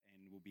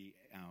be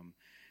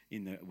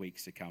in the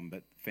weeks to come,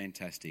 but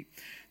fantastic.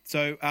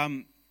 So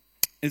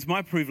it's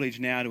my privilege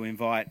now to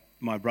invite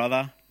my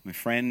brother, my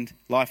friend,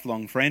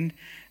 lifelong friend,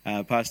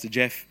 Pastor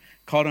Jeff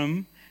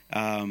Cottam,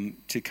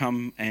 to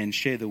come and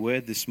share the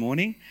word this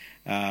morning.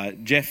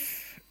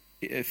 Jeff,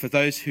 for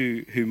those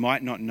who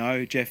might not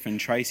know, Jeff and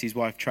Tracy's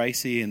wife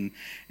Tracy and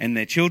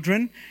their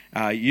children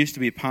used to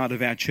be a part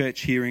of our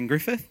church here in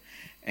Griffith.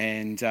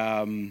 And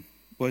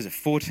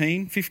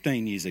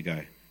 15 years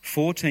ago,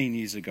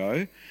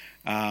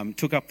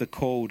 took up the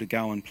call to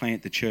go and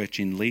plant the church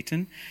in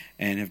Leeton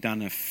and have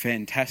done a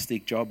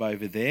fantastic job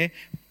over there.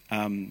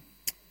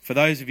 For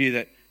those of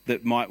you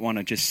that might want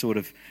to just sort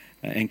of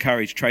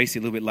encourage Tracy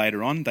a little bit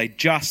later on, they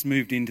just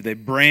moved into their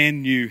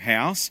brand new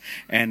house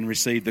and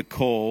received the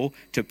call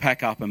to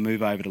pack up and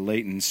move over to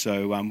Leeton.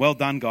 So well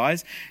done,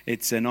 guys.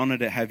 It's an honour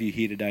to have you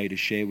here today to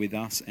share with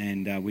us,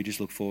 and we just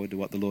look forward to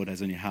what the Lord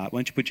has on your heart. Why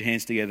don't you put your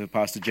hands together for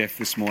Pastor Jeff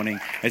this morning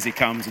as he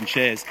comes and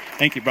shares.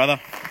 Thank you,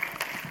 brother.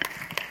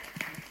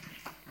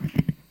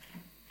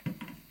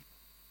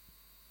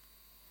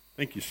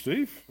 Thank you,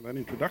 Steve, for that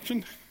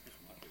introduction.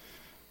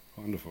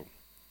 Wonderful.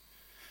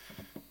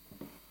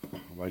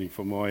 I'm waiting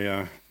for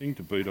my thing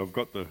to boot. I've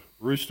got the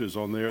Roosters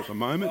on there at the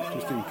moment,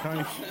 just in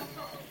case.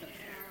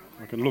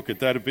 I can look at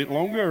that a bit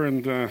longer.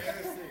 And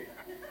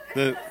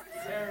the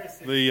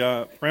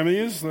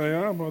Premiers, they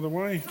are, by the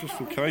way, just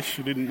in case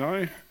you didn't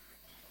know.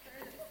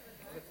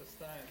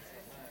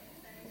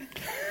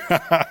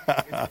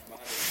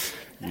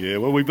 Yeah,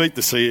 well, we beat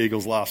the Sea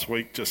Eagles last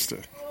week, just to...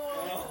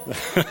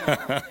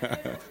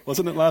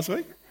 Wasn't it last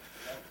week?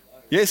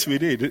 Yes, we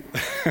did.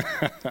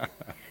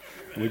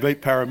 We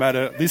beat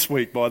Parramatta this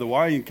week, by the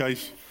way, in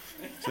case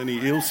there's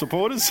any Eels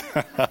supporters.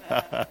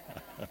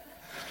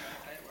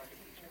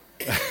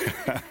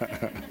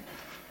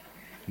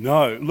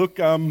 No, look,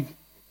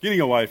 getting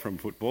away from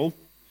football,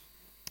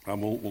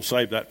 we'll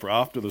save that for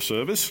after the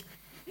service.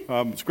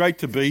 It's great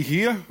to be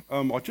here.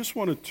 I just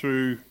wanted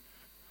to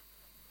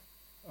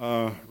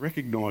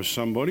recognise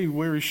somebody.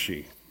 Where is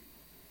she?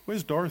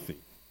 Where's Dorothy?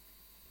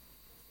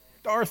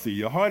 Dorothy,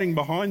 you're hiding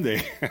behind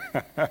there.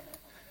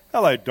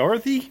 Hello,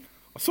 Dorothy.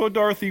 I saw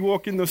Dorothy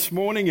walk in this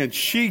morning and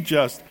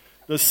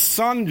the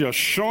sun just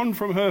shone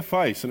from her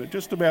face and it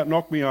just about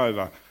knocked me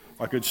over.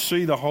 I could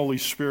see the Holy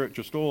Spirit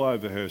just all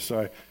over her.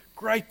 So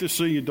great to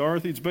see you,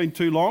 Dorothy. It's been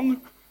too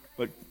long,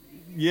 but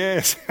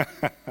yes.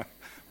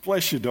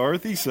 Bless you,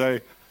 Dorothy. So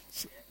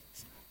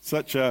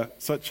good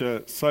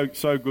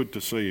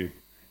to see you.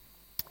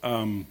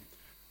 And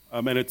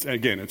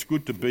it's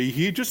good to be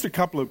here. Just a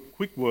couple of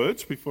quick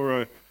words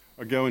before I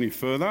go any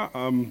further.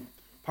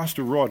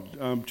 Pastor Rod,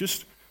 and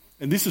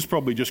this is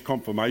probably just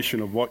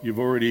confirmation of what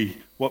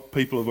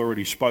people have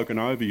already spoken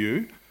over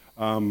you,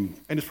 and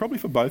it's probably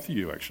for both of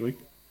you actually.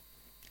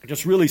 I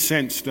just really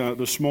sensed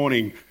this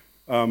morning.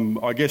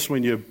 I guess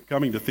when you're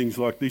coming to things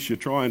like this, you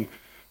try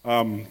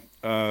and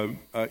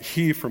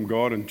hear from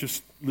God and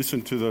just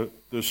listen to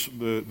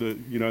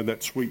that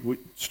sweet,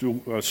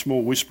 still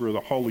small whisper of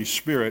the Holy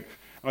Spirit.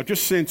 I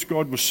just sense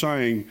God was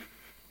saying,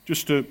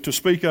 just to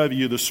speak over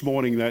you this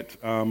morning that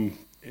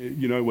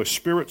we're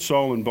spirit,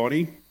 soul, and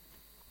body.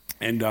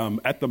 And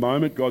at the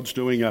moment, God's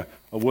doing a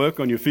work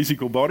on your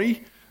physical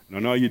body. And I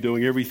know you're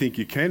doing everything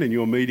you can, and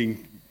you're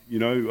meeting,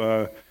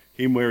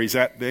 Him where He's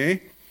at there.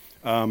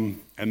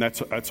 And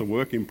that's a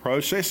work in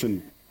process.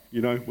 And,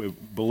 we're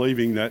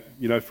believing that,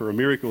 for a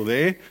miracle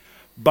there.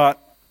 But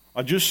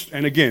I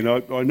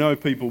know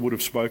people would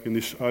have spoken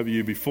this over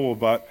you before,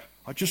 but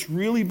I just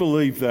really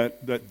believe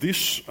that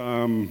this,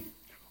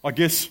 I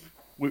guess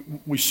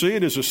we see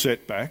it as a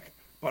setback,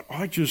 but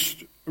I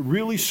just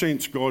really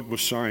sense God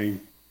was saying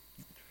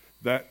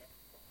that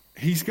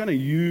He's going to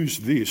use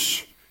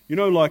this.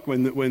 Like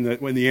when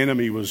the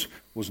enemy was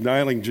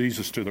nailing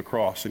Jesus to the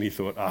cross, and he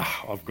thought,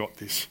 I've got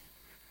this,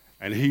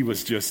 and he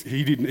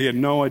had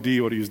no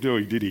idea what he was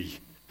doing, did he?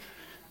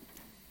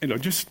 And I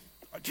just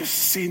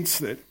sense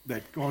that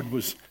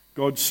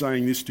God's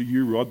saying this to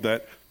you, Rod,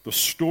 that the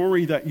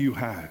story that you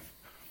have,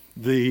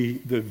 the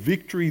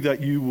victory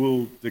that you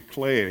will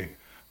declare,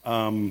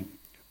 what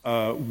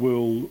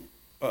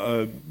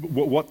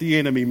the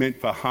enemy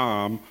meant for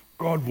harm,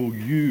 God will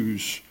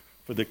use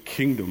for the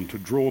kingdom, to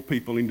draw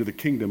people into the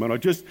kingdom.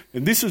 And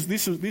this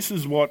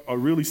is what I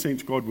really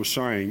sense God was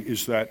saying,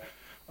 is that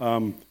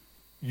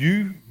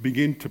you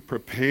begin to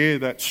prepare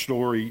that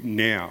story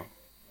now.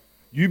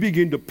 You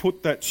begin to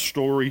put that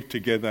story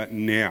together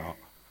now,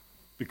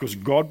 because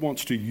God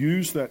wants to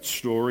use that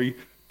story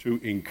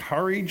to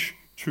encourage,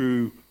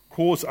 to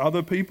cause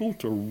other people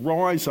to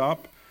rise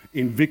up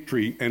in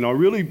victory. And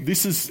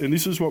this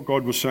is what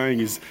God was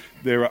saying, is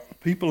there are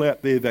people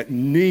out there that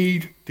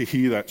need to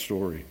hear that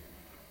story.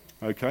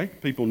 Okay?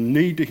 People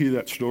need to hear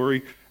that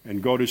story,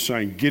 and God is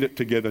saying, get it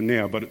together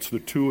now, but it's the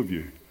two of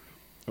you.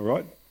 All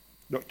right?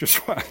 Not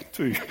just one,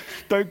 two.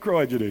 Don't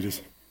cry,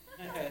 Janitas.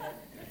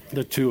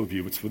 The two of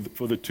you. It's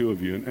for the two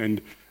of you.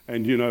 And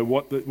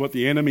what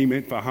the enemy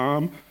meant for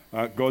harm,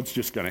 God's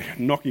just going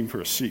to knock him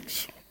for a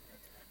 6.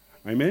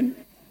 Amen?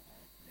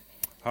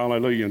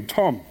 Hallelujah. And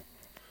Tom,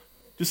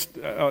 just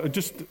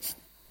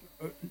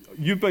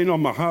you've been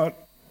on my heart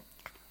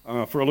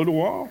for a little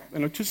while,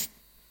 and I just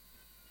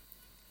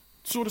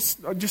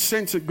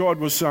sense that God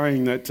was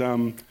saying that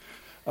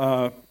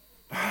I've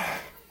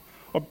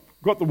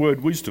got the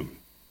word wisdom,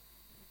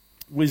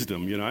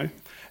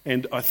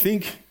 and I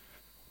think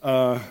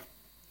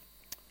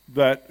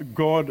that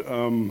God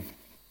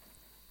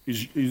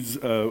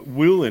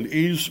will and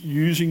is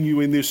using you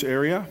in this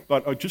area,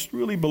 but I just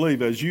really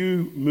believe as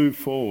you move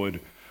forward,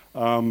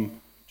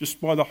 just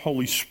by the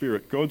Holy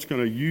Spirit, God's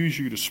going to use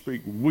you to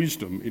speak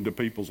wisdom into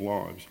people's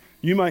lives.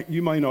 You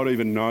may not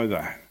even know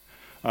that,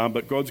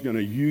 but God's going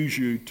to use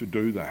you to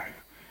do that,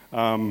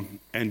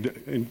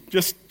 and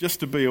just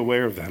to be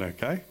aware of that,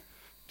 okay?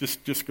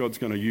 Just God's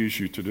going to use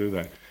you to do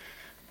that.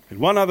 And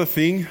one other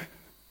thing,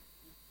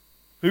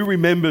 who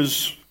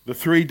remembers the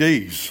 3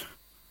 Ds?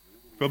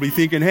 Probably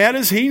thinking, how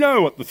does he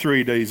know what the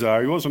 3 Ds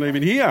are? He wasn't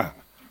even here.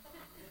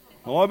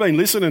 Well, I've been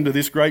listening to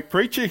this great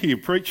preacher here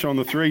preach on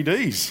the 3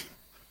 Ds.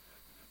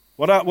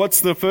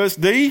 What's the first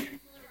D?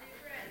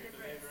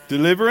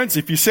 Deliverance.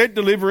 If you said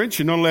deliverance,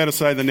 you're not allowed to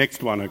say the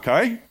next one,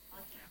 okay?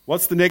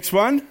 What's the next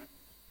one?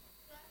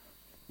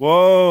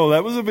 Whoa,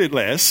 that was a bit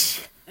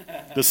less.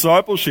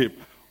 Discipleship.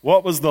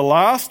 What was the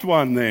last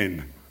one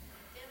then?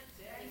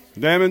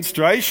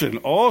 Demonstration.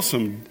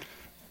 Awesome.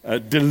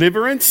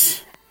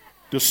 Deliverance,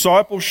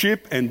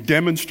 discipleship, and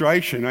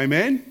demonstration.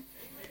 Amen?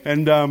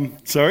 And,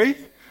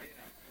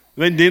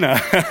 then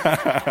dinner.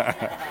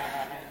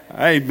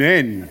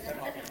 Amen.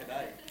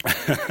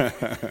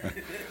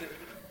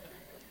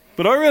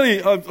 But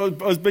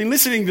I've been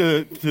listening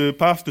to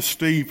Pastor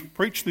Steve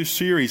preach this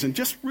series and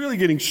just really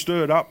getting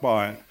stirred up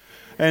by it.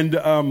 And,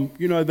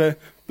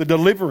 the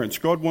deliverance,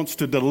 God wants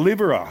to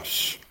deliver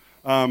us.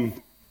 The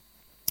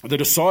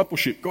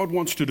discipleship, God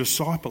wants to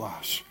disciple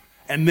us.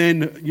 And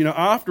then,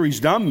 after he's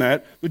done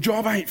that, the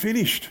job ain't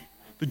finished.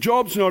 The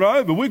job's not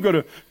over. We've got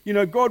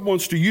to, God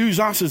wants to use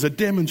us as a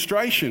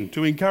demonstration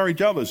to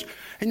encourage others.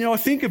 And, I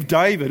think of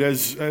David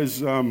as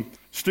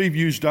Steve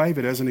used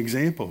David as an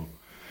example.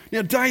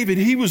 Now, David,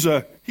 he was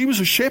a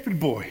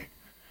shepherd boy.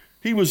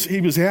 He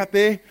was out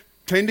there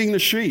tending the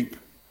sheep.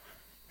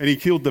 And he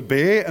killed the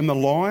bear and the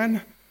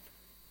lion.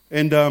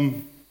 And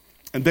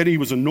then he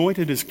was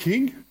anointed as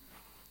king.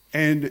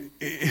 And,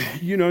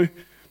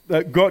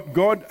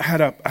 God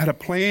had a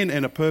plan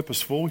and a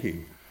purpose for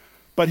him.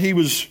 But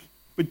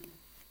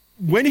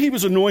when he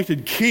was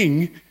anointed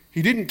king,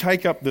 he didn't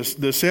take up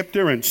the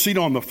scepter and sit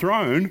on the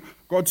throne.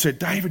 God said,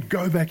 David,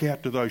 go back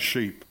out to those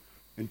sheep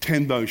and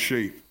tend those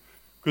sheep.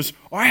 Because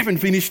I haven't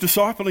finished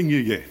discipling you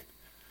yet.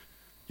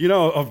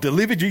 I've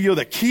delivered you, you're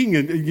the king,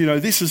 and,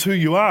 this is who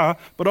you are,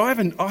 but I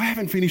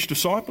haven't finished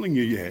discipling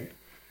you yet.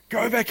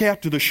 Go back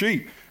out to the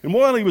sheep. And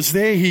while he was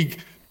there,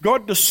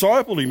 God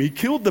discipled him. He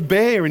killed the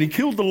bear and he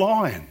killed the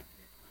lion.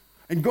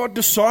 And God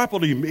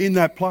discipled him in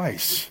that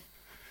place.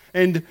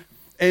 And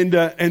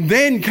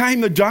then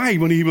came the day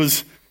when he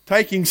was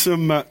taking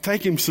some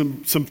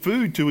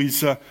food to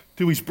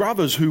his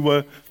brothers who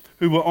were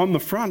on the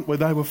front where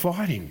they were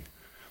fighting.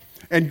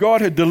 And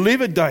God had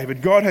delivered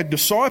David. God had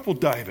discipled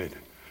David.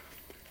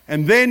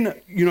 And then,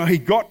 he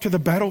got to the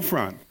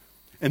battlefront.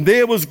 And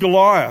there was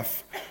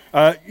Goliath,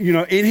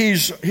 in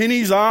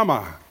his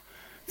armour.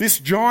 This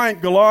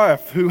giant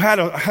Goliath who had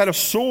a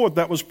sword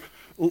that was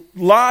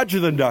larger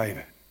than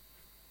David.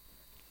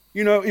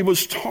 It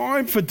was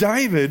time for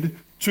David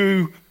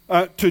to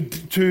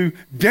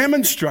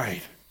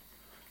demonstrate,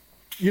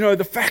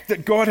 the fact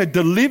that God had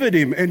delivered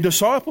him and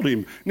discipled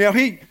him. Now,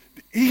 he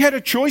had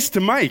a choice to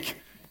make.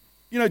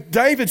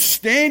 David's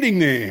standing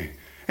there,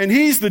 and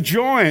here's the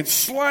giant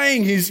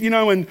slaying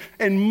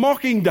and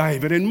mocking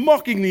David and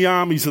mocking the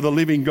armies of the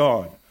living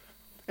God.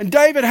 And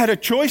David had a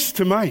choice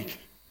to make.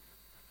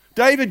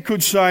 David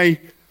could say,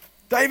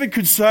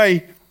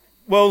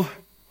 well,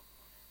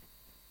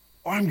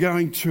 I'm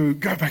going to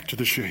go back to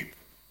the sheep.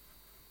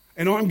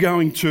 And I'm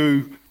going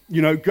to,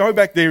 go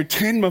back there and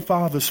tend my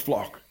father's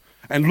flock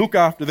and look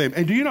after them.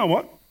 And do you know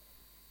what?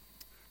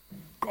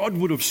 God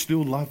would have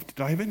still loved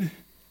David.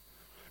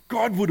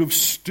 God would have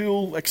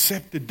still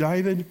accepted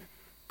David.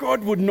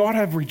 God would not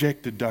have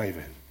rejected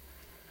David.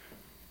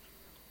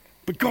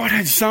 But God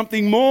had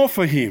something more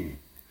for him.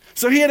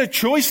 So he had a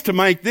choice to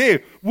make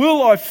there.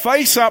 Will I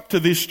face up to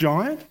this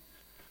giant?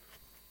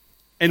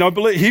 And I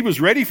believe he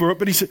was ready for it,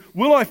 but he said,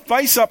 will I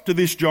face up to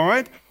this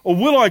giant or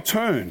will I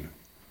turn?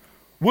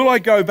 Will I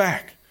go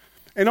back?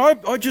 And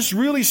I just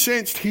really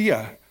sensed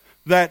here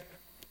that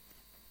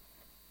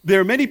there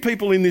are many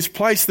people in this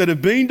place that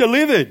have been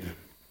delivered.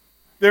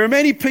 There are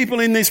many people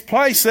in this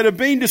place that have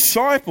been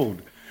discipled.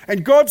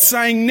 And God's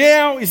saying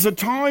now is the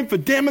time for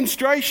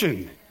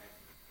demonstration.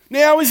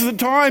 Now is the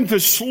time to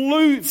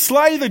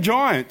slay the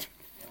giant.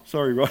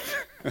 Sorry, Rod.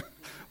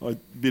 A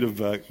bit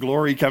of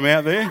glory come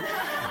out there.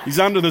 He's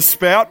under the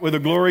spout where the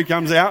glory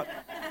comes out.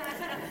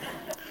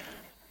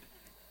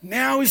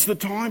 Now is the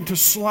time to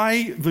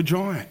slay the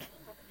giant.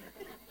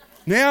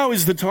 Now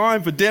is the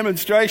time for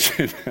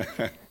demonstration.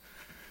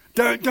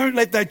 Don't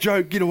let that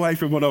joke get away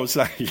from what I was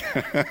saying.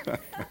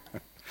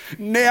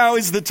 Now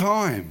is the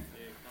time.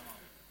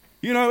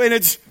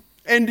 And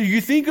And do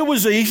you think it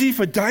was easy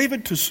for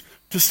David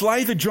to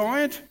slay the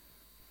giant?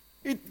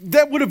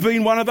 That would have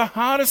been one of the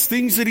hardest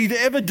things that he'd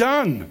ever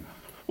done,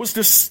 was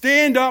to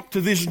stand up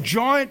to this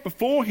giant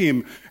before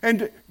him.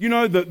 And, you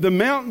know, the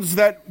mountains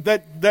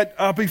that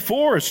are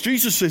before us,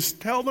 Jesus says,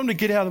 tell them to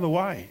get out of the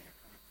way.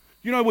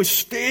 You know, we're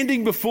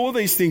standing before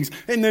these things,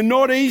 and they're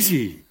not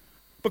easy.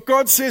 But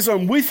God says,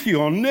 I'm with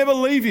you. I'll never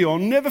leave you. I'll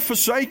never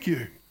forsake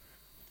you.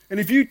 And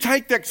if you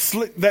take that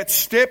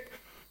step,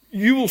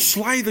 you will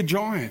slay the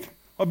giant.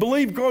 I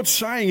believe God's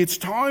saying it's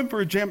time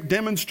for a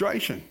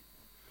demonstration.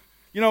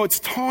 You know, it's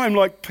time,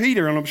 like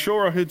Peter, and I'm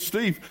sure I heard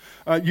Steve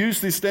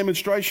use this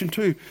demonstration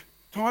too.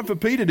 Time for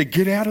Peter to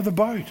get out of the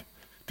boat,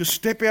 to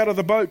step out of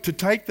the boat, to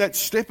take that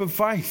step of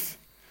faith.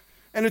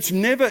 And it's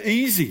never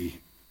easy.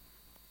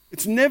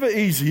 It's never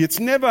easy.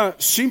 It's never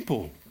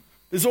simple.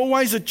 There's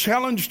always a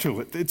challenge to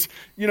it. It's,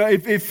 you know,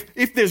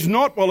 if there's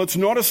not, well, it's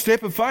not a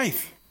step of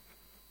faith.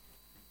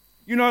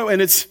 You know,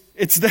 and it's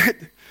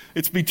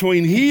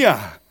between here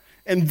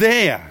and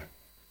there.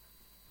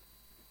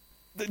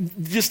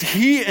 Just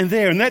here and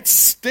there. And that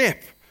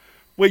step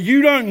where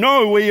you don't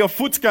know where your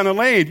foot's going to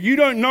land. You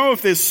don't know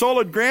if there's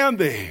solid ground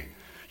there.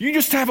 You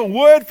just have a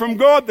word from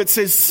God that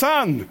says,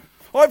 son,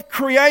 I've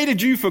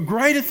created you for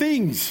greater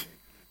things.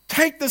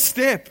 Take the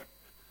step.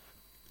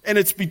 And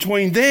it's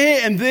between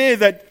there and there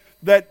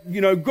that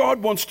you know,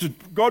 God wants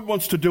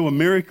to do a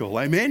miracle.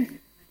 Amen?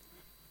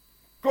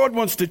 God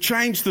wants to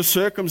change the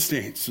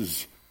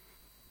circumstances.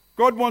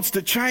 God wants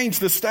to change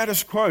the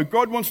status quo.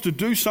 God wants to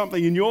do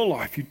something in your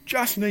life. You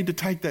just need to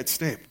take that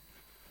step.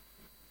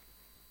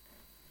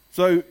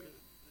 So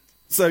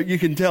you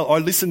can tell, I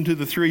listened to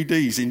the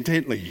 3Ds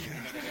intently.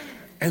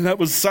 And that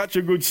was such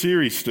a good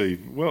series,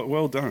 Steve.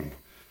 Well done.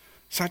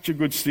 Such a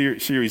good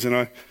series. And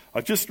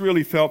I just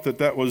really felt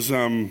that was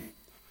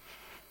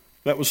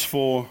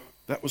for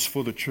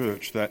the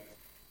church. That,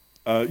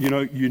 you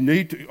know, you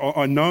need to,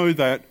 I know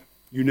that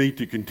you need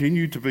to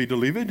continue to be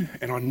delivered,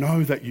 and I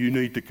know that you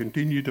need to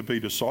continue to be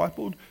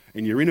discipled,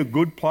 and you're in a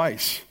good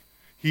place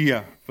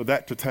here for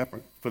that to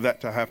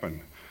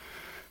happen,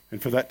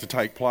 and for that to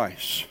take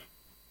place.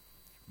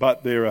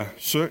 But there are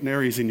certain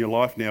areas in your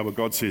life now where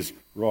God says,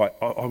 right,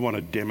 I want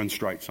to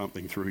demonstrate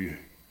something through you.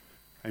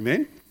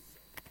 Amen?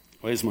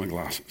 Where's my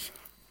glasses?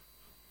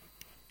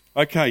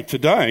 Okay,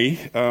 today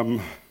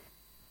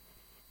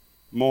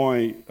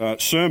my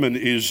sermon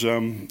is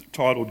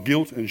titled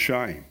Guilt and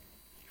Shame.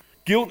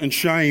 Guilt and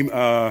shame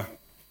are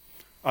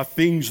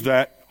things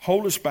that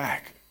hold us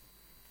back.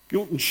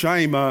 Guilt and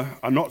shame are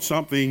not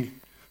something,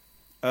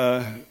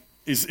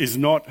 is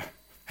not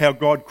how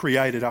God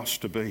created us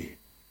to be.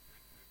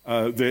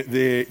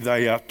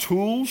 They are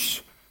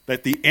tools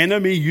that the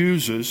enemy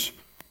uses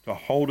to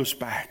hold us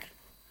back,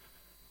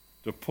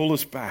 to pull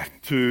us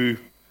back, to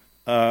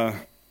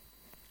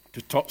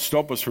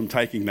stop us from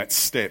taking that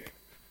step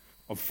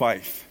of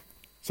faith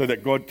so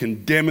that God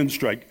can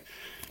demonstrate.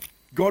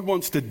 God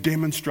wants to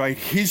demonstrate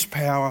his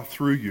power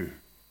through you.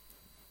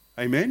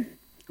 Amen?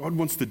 God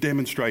wants to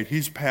demonstrate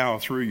his power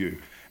through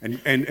you.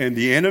 And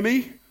the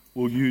enemy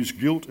will use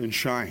guilt and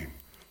shame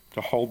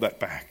to hold that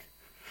back.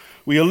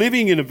 We are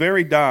living in a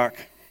very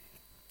dark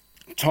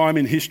time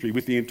in history,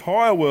 with the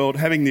entire world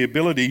having the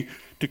ability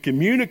to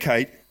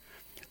communicate,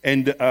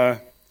 and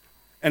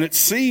it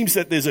seems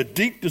that there's a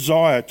deep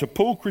desire to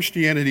pull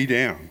Christianity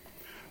down.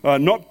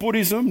 Not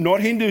Buddhism,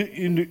 not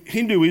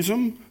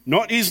Hinduism,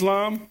 not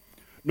Islam,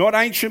 not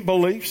ancient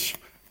beliefs,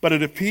 but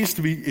it appears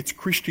to be it's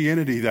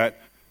Christianity that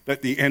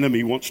the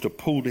enemy wants to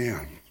pull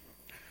down.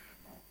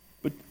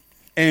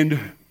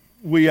 And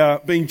we are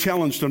being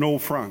challenged on all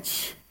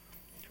fronts.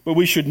 But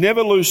we should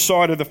never lose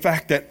sight of the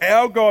fact that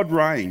our God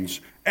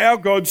reigns, our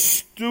God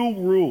still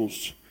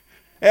rules,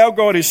 our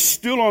God is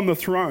still on the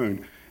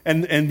throne.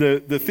 And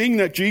the thing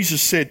that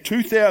Jesus said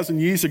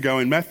 2,000 years ago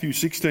in Matthew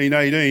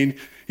 16:18,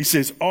 he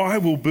says, I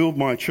will build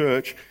my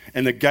church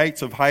and the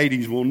gates of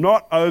Hades will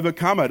not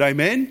overcome it.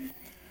 Amen?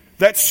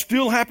 That's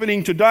still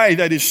happening today.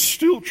 That is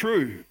still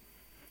true.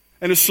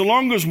 And so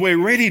long as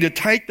we're ready to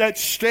take that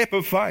step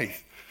of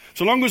faith,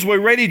 so long as we're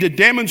ready to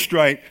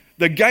demonstrate,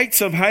 the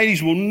gates of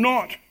Hades will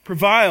not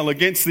prevail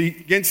against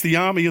the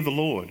army of the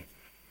Lord.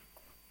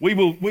 We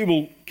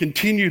will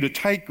continue to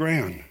take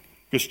ground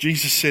because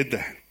Jesus said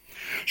that.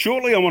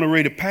 Shortly, I want to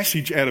read a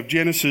passage out of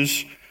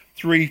Genesis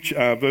 3,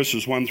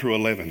 verses 1 through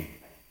 11.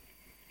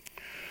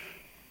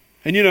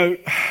 And you know,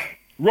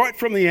 right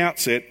from the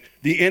outset,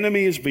 the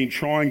enemy has been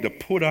trying to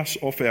put us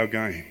off our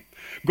game.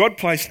 God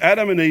placed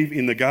Adam and Eve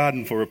in the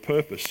garden for a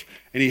purpose,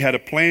 and he had a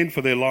plan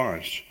for their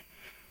lives.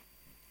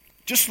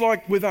 Just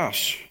like with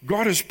us,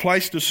 God has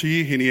placed us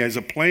here and he has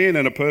a plan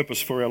and a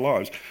purpose for our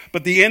lives.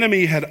 But the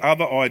enemy had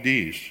other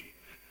ideas.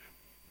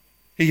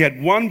 He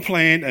had one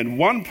plan and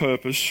one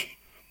purpose.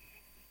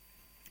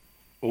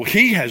 Or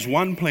he has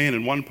one plan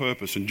and one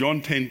purpose. And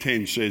John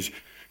 10:10 says,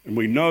 and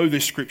we know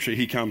this scripture,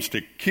 he comes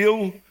to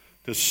kill,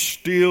 to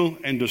steal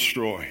and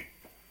destroy.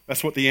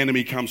 That's what the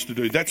enemy comes to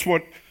do.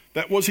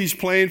 That was his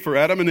plan for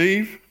Adam and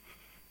Eve,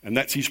 and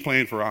that's his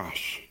plan for us.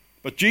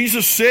 But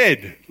Jesus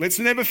said, let's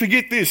never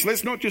forget this.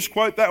 Let's not just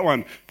quote that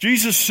one.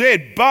 Jesus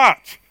said,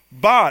 but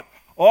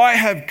I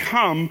have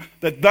come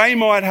that they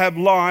might have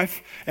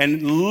life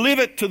and live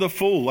it to the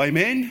full.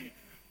 Amen?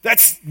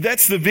 That's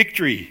the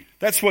victory.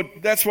 That's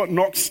what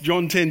knocks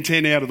John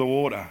 10:10 out of the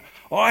water.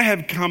 I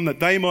have come that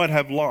they might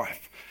have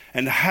life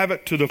and have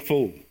it to the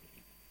full.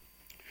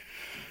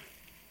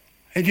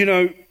 And you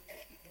know,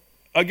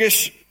 I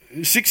guess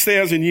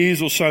 6,000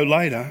 years or so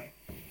later,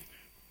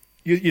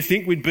 you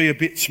think we'd be a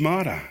bit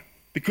smarter,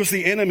 because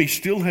the enemy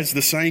still has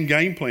the same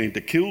game plan: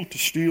 to kill, to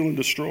steal and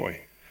destroy.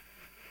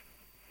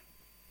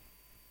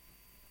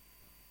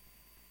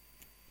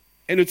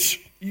 And it's,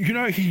 you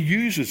know, he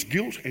uses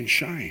guilt and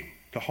shame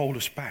to hold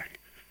us back.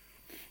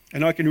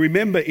 And I can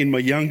remember in my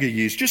younger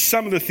years, just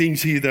some of the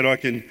things here that I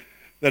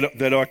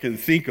can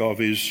think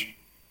of is,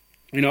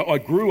 you know, I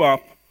grew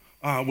up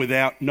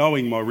without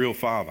knowing my real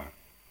father.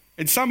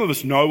 And some of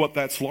us know what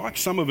that's like.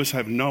 Some of us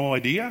have no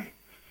idea.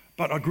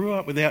 But I grew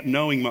up without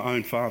knowing my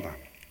own father.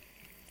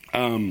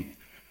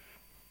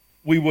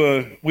 We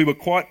were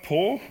quite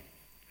poor.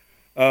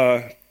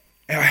 Our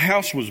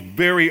house was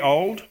very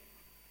old,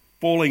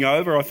 falling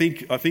over. I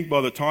think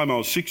by the time I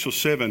was 6 or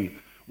 7,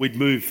 we'd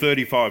moved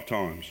 35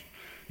 times.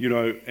 You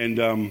know,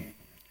 and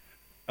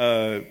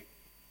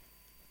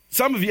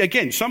some of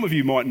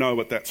you might know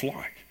what that's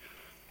like.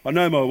 I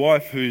know my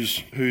wife,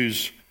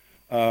 who's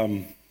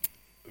from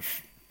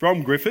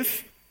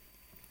Griffith,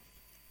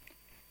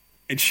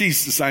 and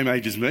she's the same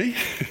age as me.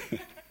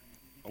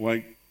 I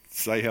won't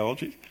say how old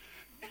she is.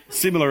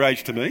 Similar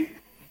age to me.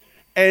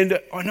 And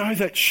I know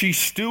that she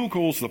still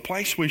calls the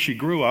place where she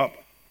grew up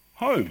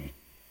home.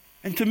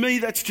 And to me,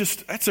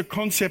 that's a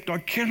concept I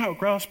cannot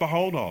grasp a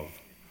hold of.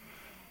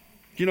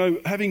 You know,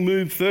 having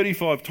moved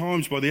 35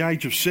 times by the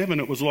age of 7,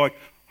 it was like,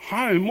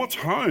 home? What's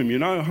home? You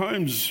know,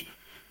 home's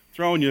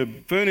throwing your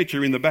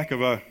furniture in the back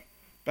of a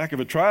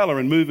trailer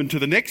and moving to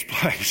the next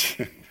place.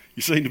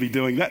 You seem to be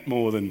doing that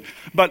more than...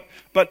 But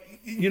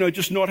you know,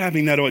 just not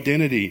having that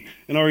identity.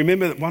 And I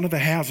remember that one of the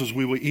houses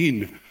we were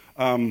in,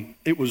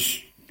 it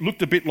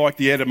looked a bit like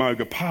the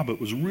Adamoga pub. It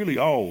was really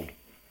old.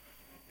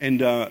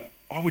 And I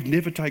would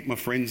never take my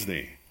friends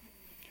there.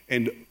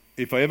 And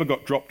if I ever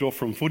got dropped off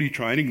from footy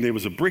training, there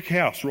was a brick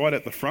house right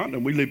at the front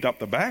and we lived up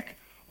the back.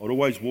 I'd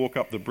always walk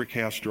up the brick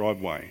house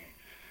driveway.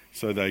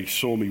 So they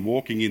saw me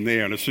walking in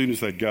there, and as soon as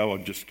they'd go,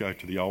 I'd just go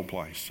to the old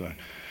place. So,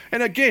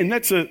 and again,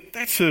 that's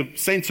a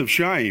sense of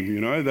shame, you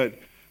know, that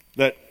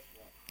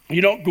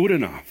you're not good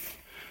enough.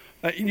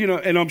 You know,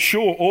 and I'm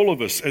sure all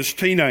of us as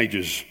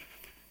teenagers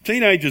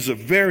are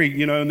very,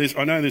 you know, and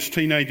I know there's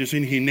teenagers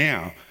in here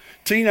now.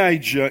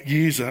 Teenage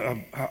years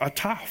are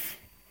tough.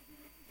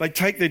 They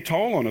take their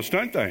toll on us,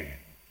 don't they?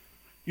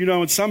 You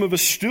know, and some of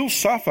us still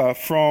suffer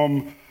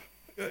from,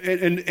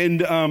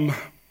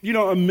 you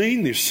know, I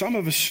mean this, some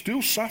of us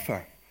still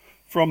suffer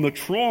from the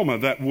trauma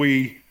that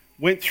we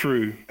went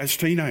through as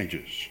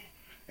teenagers.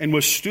 And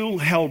we're still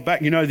held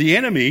back. You know, the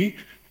enemy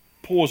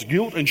pours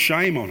guilt and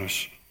shame on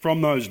us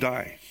from those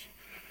days.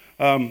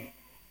 And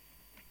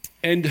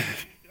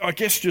I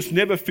guess just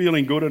never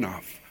feeling good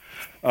enough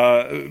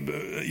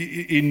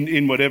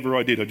in whatever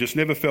I did. I just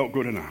never felt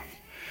good enough.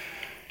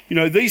 You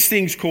know, these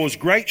things caused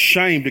great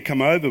shame to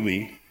come over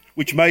me,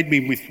 which made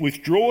me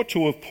withdraw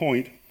to a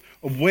point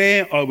of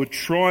where I would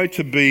try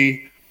to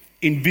be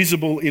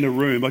invisible in a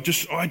room. I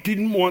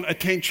didn't want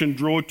attention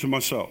drawn to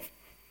myself.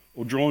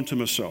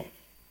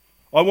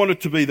 I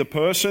wanted to be the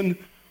person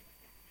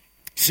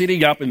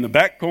sitting up in the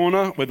back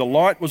corner where the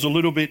light was a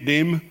little bit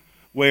dim,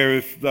 where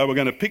if they were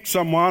going to pick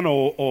someone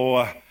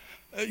or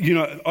you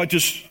know, I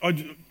just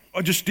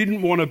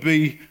didn't want to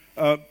be,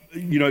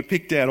 you know,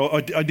 picked out.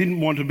 I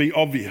didn't want to be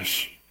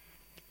obvious,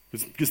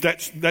 because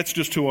that's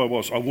just who I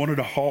was. I wanted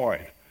to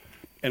hide,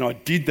 and I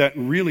did that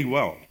really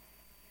well.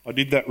 But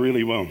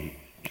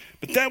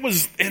that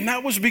was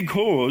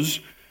because,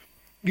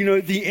 you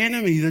know, the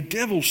enemy, the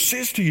devil,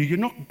 says to you, you're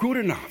not good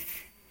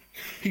enough.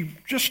 He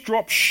just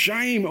drops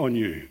shame on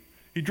you.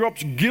 He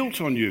drops guilt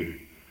on you,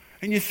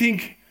 and you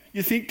think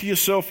to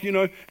yourself, you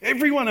know,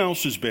 everyone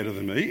else is better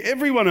than me.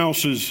 Everyone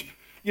else is,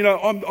 you know,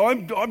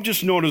 I'm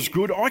just not as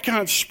good. I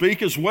can't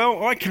speak as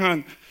well. I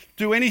can't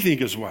do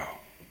anything as well.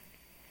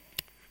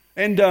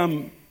 And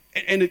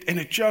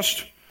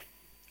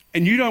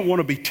you don't want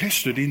to be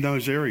tested in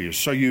those areas,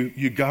 so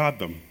you guard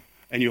them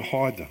and you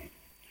hide them.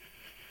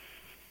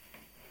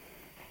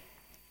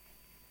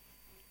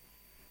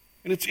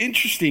 And it's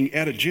interesting,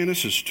 out of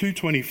Genesis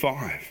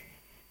 2:25,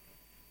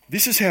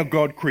 this is how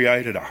God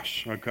created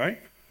us, okay?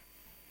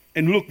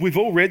 And look, we've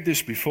all read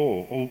this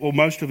before, or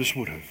most of us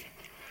would have.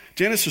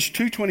 Genesis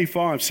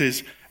 2:25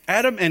 says,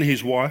 Adam and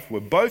his wife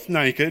were both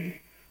naked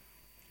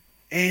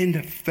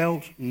and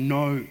felt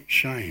no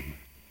shame.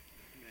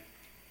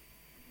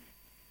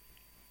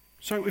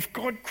 So if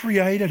God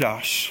created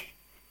us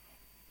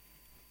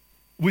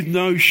with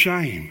no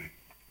shame,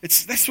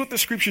 that's what the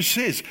scripture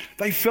says.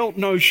 They felt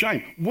no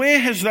shame. Where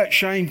has that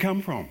shame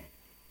come from?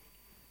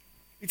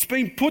 It's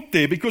been put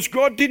there because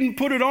God didn't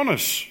put it on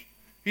us.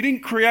 He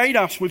didn't create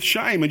us with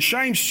shame, and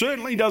shame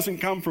certainly doesn't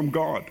come from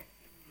God.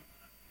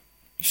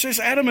 It says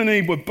Adam and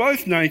Eve were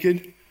both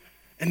naked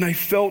and they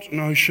felt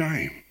no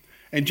shame.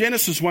 And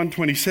Genesis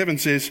 1:27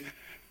 says,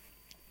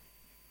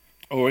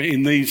 or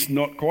in these,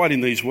 not quite in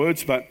these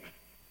words, but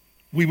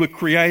we were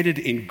created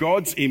in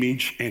God's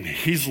image and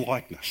his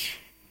likeness.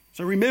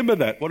 So remember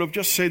that, what I've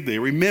just said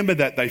there. Remember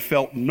that they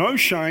felt no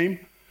shame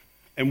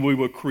and we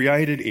were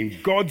created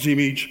in God's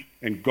image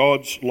and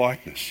God's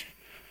likeness.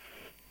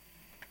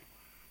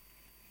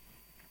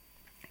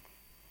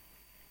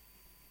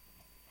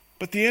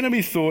 But the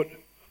enemy thought,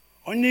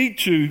 I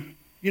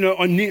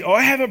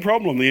have a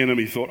problem, the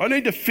enemy thought. I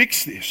need to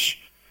fix this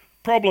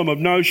problem of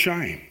no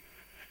shame.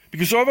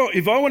 Because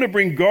if I want to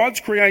bring God's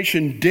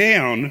creation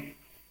down,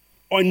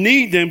 I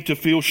need them to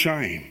feel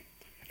shame.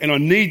 And I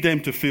need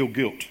them to feel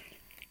guilt.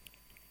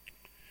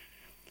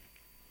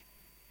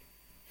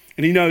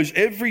 And he knows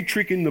every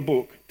trick in the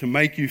book to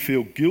make you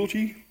feel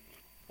guilty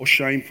or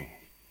shameful.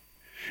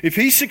 If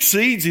he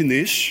succeeds in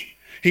this,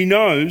 he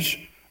knows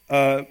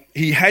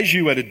he has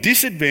you at a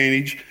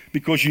disadvantage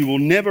because you will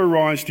never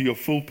rise to your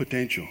full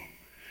potential.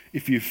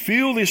 If you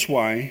feel this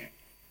way,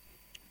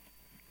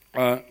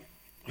 you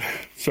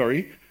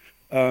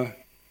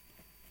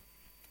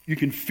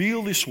can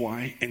feel this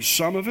way, and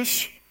some of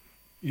us,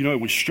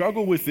 we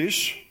struggle with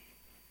this,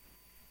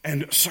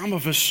 and some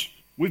of us,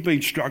 we've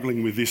been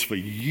struggling with this for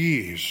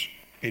years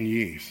and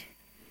years.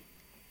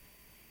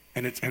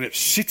 And it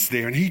sits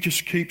there, and he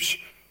just keeps,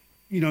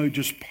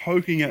 just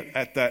poking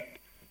at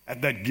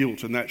that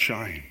guilt and that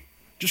shame,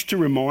 just to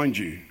remind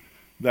you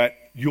that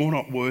you're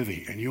not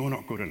worthy and you're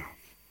not good enough.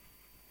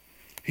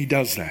 He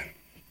does that.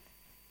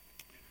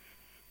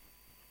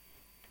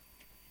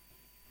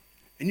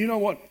 And you know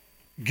what?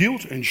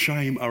 Guilt and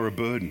shame are a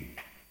burden.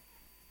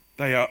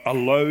 They are a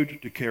load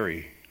to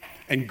carry.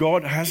 And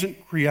God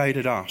hasn't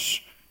created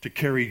us to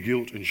carry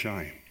guilt and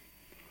shame.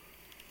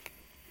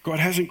 God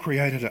hasn't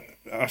created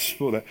us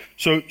for that.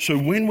 So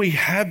when we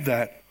have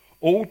that,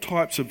 all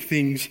types of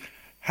things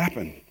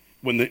happen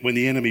when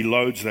the enemy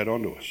loads that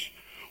onto us.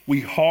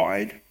 We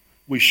hide,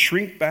 we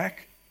shrink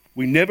back,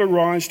 we never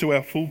rise to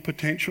our full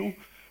potential.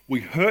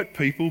 We hurt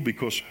people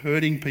because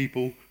hurting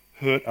people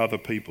hurt other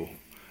people.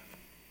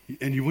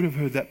 And you would have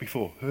heard that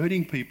before.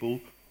 Hurting people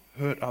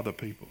hurt other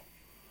people.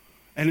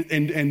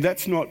 And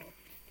that's not,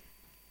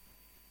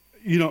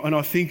 and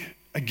I think,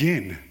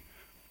 again,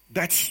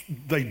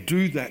 they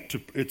do that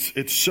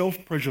it's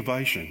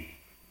self-preservation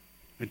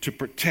and to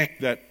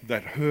protect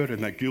that hurt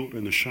and that guilt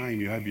and the shame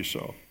you have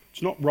yourself.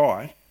 It's not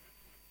right,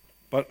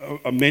 but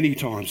many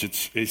times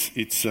it's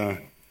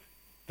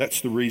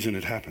that's the reason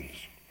it happens.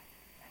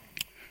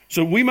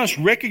 So we must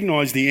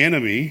recognize the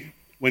enemy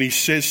when he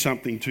says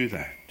something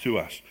to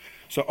us.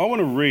 So I want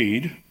to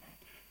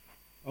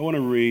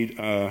read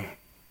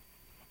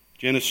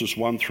Genesis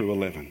 1 through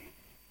 11.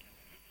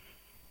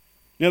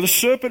 Now the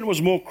serpent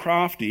was more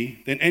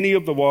crafty than any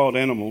of the wild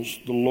animals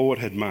the Lord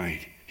had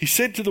made. He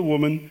said to the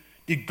woman,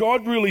 "Did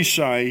God really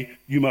say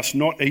you must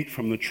not eat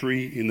from the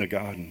tree in the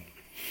garden?"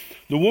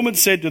 The woman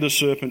said to the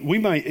serpent, "We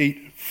may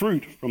eat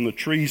fruit from the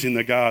trees in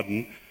the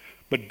garden,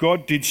 but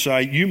God did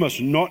say you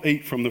must not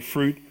eat from the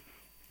fruit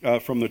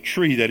from the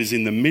tree that is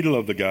in the middle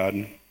of the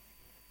garden,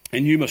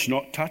 and you must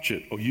not touch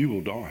it, or you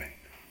will die."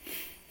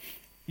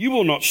 "You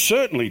will not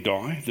certainly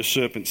die," the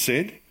serpent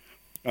said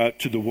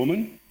to the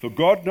woman, "for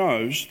God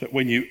knows that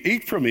when you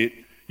eat from it,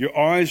 your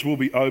eyes will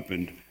be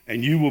opened,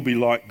 and you will be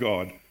like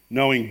God,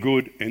 knowing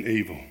good and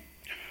evil."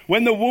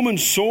 When the woman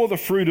saw the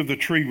fruit of the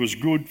tree was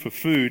good for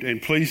food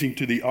and pleasing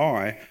to the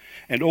eye,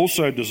 and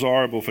also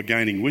desirable for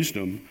gaining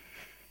wisdom,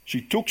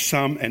 she took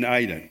some and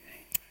ate it.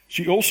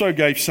 She also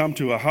gave some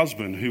to her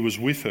husband who was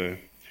with her,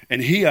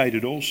 and he ate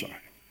it also.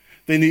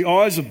 Then the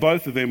eyes of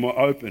both of them were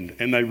opened,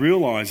 and they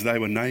realized they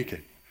were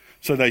naked.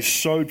 So they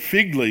sewed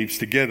fig leaves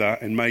together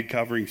and made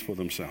coverings for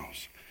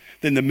themselves.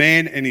 Then the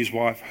man and his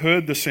wife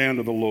heard the sound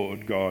of the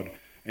Lord God,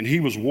 and he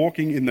was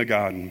walking in the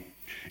garden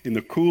in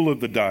the cool of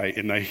the day,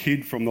 and they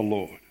hid from the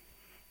Lord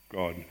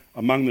God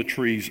among the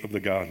trees of the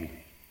garden.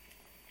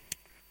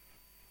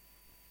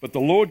 But the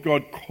Lord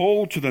God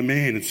called to the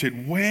man and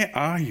said, "Where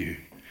are you?"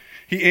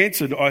 He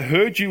answered, "I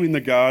heard you in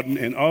the garden,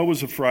 and I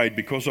was afraid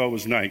because I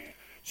was naked,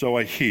 so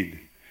I hid."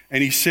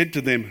 And he said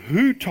to them,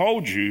 "Who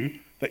told you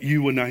that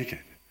you were naked?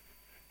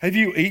 Have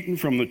you eaten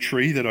from the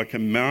tree that I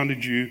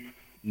commanded you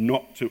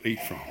not to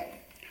eat from?"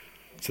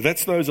 So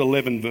that's those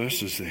 11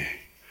 verses there.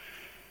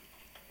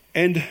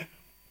 And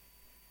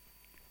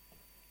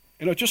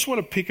I just want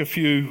to pick a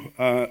few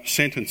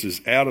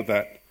sentences out of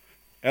that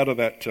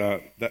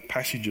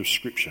passage of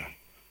Scripture.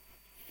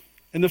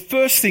 And the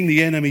first thing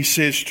the enemy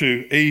says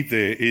to Eve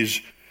there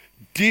is,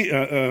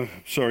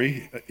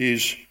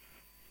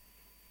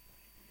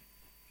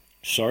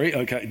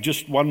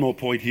 just one more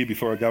point here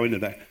before I go into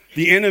that.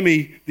 The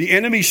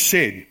enemy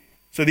said,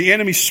 so the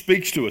enemy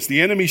speaks to us.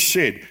 The enemy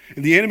said,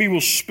 and the enemy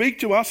will speak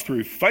to us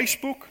through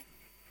Facebook,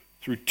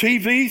 through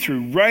TV,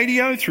 through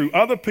radio, through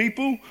other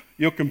people,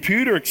 your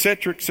computer,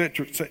 etc.,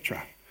 etc.,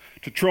 etc.,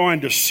 to try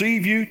and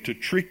deceive you, to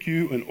trick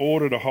you in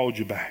order to hold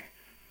you back.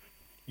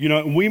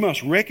 We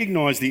must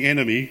recognize the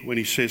enemy when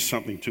he says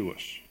something to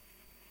us.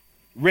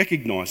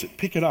 Recognize it,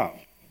 pick it up,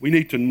 We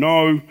need to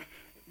know,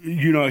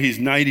 his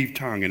native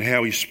tongue and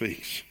how he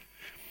speaks.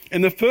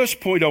 And the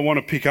first point I want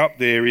to pick up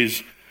there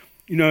is,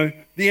 the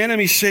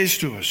enemy says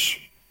to us,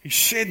 he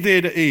said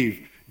there to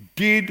Eve,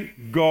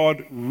 did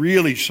God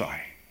really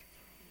say?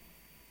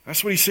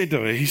 That's what he said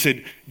to her. He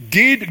said,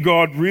 did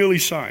God really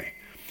say?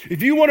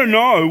 If you want to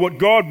know what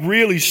God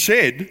really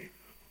said,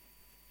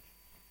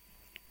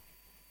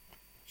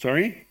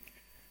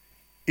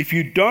 if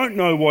you don't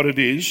know what it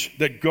is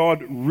that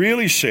God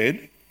really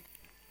said,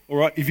 all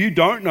right, if you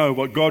don't know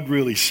what God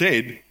really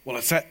said, well,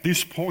 it's at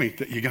this point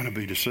that you're going to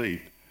be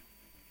deceived.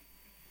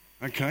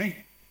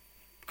 Okay?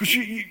 Because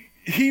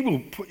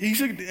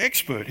he's an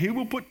expert. He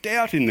will put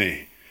doubt in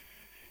there.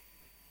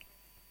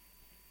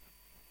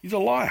 He's a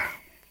liar.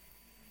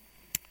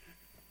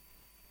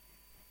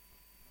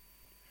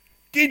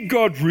 Did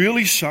God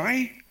really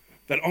say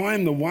that I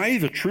am the way,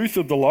 the truth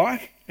of the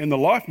life, and the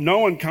life? No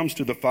one comes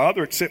to the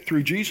Father except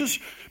through Jesus.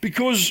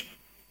 Because,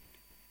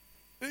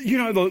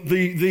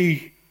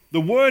 the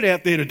word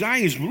out there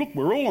today is, look,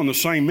 we're all on the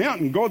same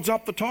mountain. God's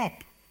up the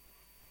top.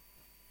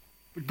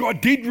 But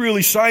God did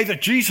really say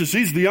that Jesus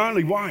is the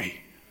only way.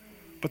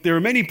 But there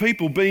are many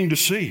people being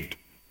deceived.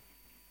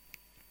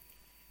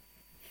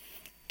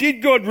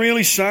 Did God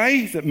really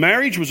say that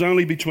marriage was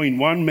only between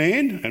one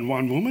man and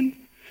one woman?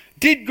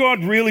 Did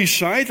God really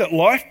say that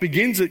life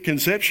begins at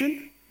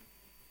conception?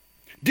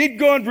 Did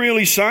God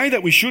really say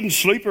that we shouldn't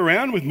sleep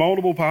around with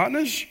multiple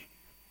partners?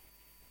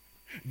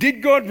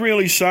 Did God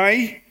really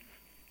say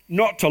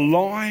not to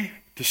lie,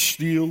 to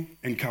steal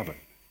and covet?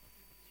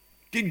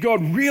 Did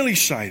God really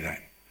say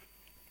that?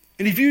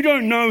 And if you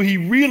don't know he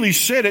really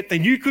said it,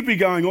 then you could be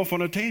going off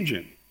on a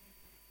tangent.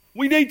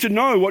 We need to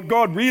know what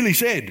God really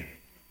said.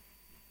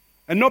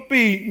 And not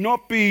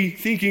be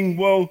thinking,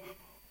 well,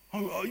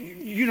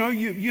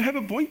 you have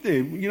a point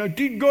there.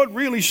 Did God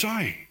really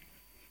say?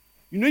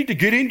 You need to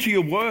get into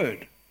your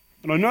word.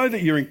 And I know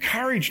that you're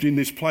encouraged in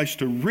this place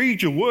to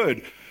read your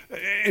word.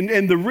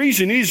 And the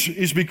reason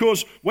is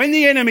because when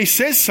the enemy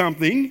says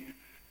something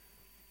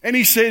and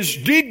he says,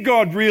 did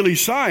God really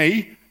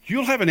say?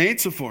 You'll have an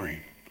answer for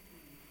him.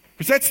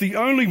 Because that's the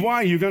only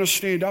way you're going to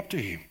stand up to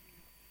him,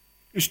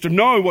 is to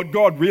know what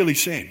God really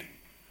said.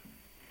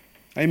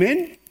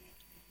 Amen?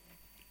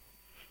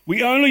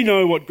 We only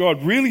know what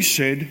God really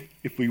said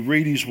if we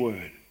read his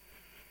word.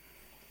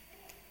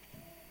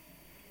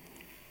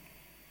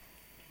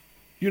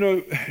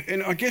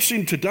 And I guess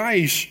in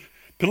today's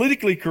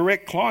politically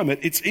correct climate,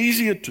 it's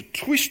easier to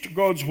twist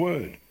God's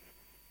word.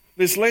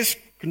 There's less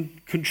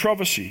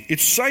controversy.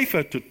 It's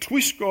safer to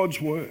twist God's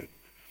word.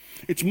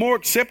 It's more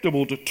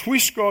acceptable to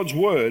twist God's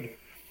word.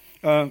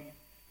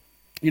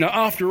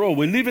 After all,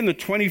 we live in the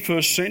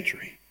 21st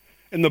century.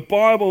 And the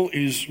Bible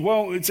is,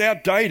 it's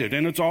outdated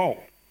and it's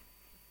old.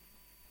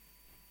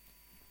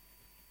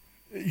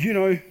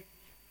 The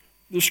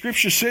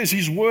scripture says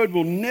his word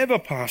will never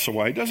pass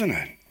away, doesn't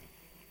it?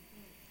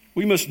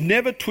 We must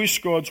never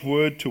twist God's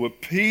word to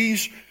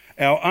appease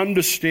our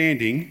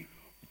understanding,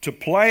 to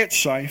play it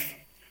safe,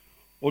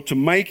 or to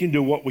make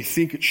into what we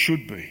think it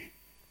should be.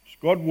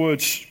 God's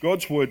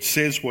word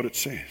says what it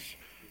says.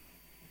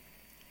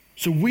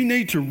 So we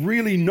need to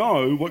really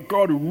know what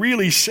God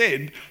really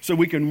said so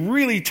we can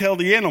really tell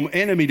the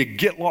enemy to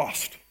get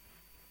lost.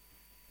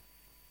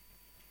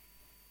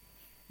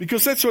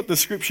 Because that's what the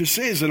scripture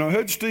says. And I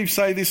heard Steve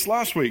say this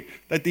last week,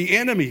 that the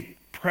enemy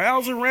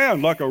prowls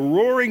around like a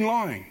roaring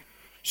lion,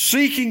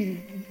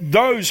 seeking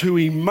those who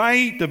he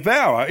may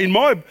devour. In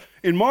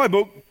my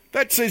book,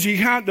 that says he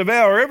can't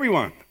devour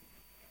everyone.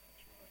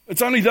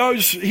 It's only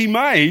those he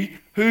may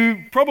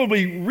who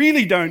probably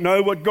really don't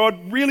know what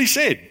God really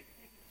said.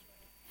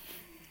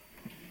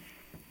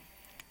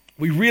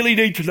 We really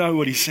need to know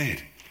what he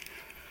said.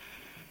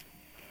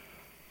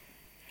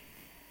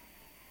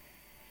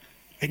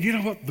 And you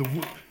know what?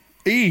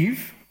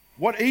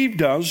 What Eve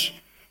does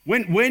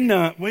when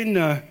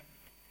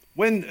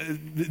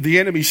the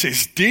enemy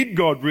says, "Did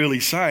God really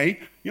say?"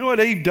 You know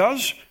what Eve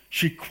does?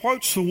 She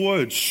quotes the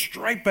word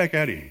straight back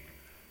at him,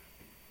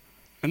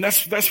 and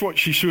that's what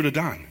she should have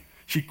done.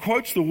 She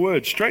quotes the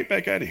word straight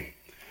back at him.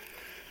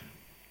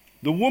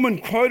 The woman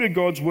quoted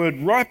God's word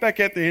right back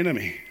at the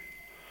enemy.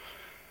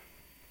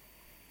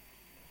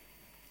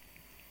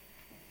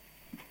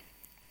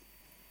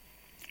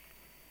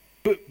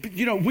 But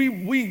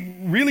we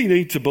really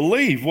need to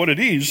believe what it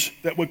is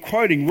that we're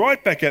quoting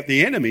right back at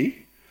the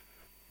enemy,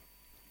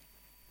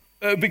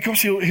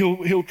 because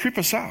he'll trip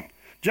us up.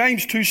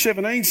 James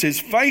 2:17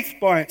 says, "Faith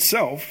by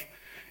itself,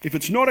 if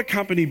it's not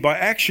accompanied by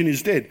action,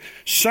 is dead.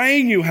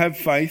 Saying you have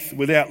faith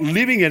without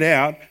living it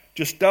out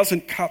just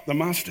doesn't cut the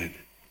mustard."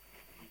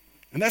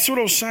 And that's what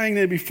I was saying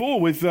there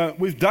before with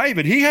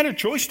David. He had a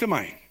choice to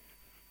make. He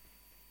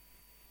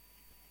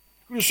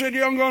could have said,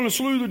 "Yeah, I'm going to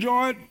slay the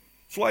giant.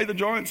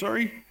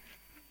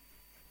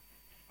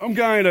 I'm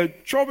going to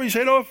chop his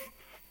head off."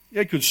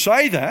 He could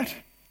say that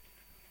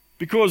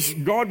because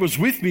God was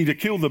with me to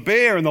kill the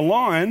bear and the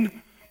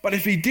lion. But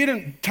if he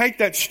didn't take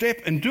that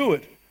step and do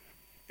it,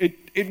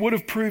 it would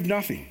have proved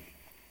nothing.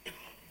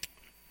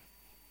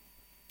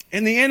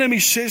 And the enemy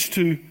says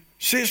to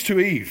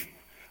Eve,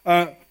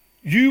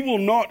 You will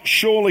not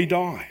surely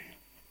die.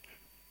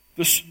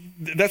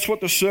 That's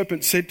what the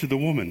serpent said to the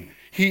woman.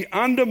 He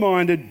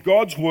undermined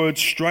God's word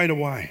straight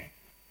away.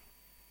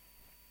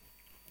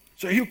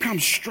 So he'll come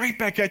straight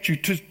back at you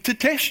to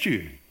test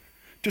you,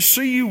 to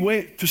see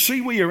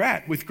where you're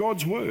at with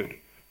God's word,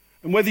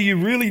 and whether you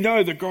really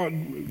know that God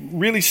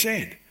really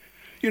said.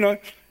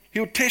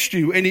 He'll test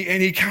you, and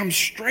he comes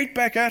straight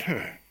back at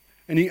her,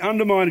 and he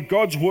undermined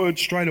God's word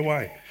straight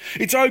away.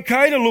 It's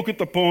okay to look at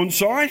the porn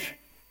site.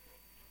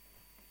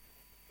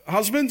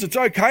 Husbands, it's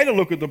okay to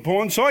look at the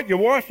porn site. Your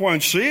wife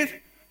won't see it.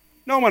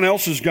 No one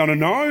else is going to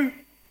know.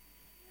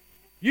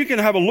 You can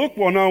have a look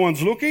while no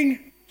one's looking.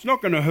 It's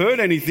not going to hurt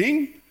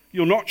anything.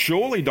 You'll not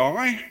surely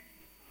die.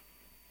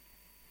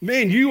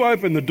 Man, you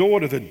open the door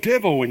to the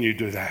devil when you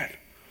do that.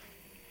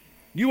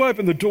 You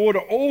open the door to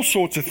all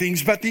sorts of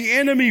things, but the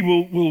enemy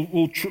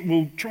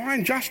will try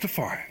and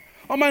justify it.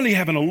 I'm only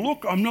having a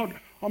look. I'm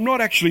not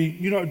actually,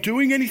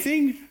 doing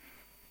anything.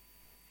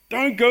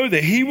 Don't go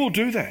there. He will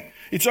do that.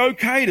 It's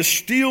okay to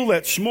steal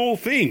that small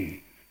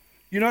thing.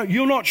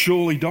 You'll not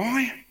surely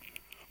die.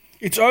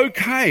 It's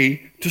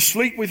okay to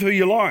sleep with who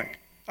you like.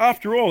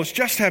 After all, it's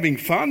just having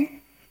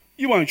fun.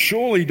 You won't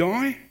surely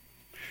die.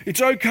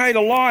 It's okay to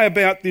lie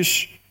about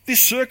this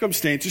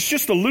circumstance. It's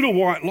just a little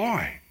white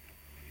lie.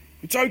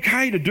 It's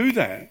okay to do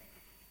that.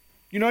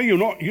 You'll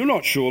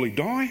not surely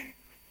die.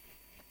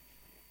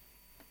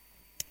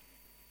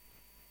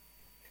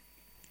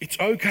 It's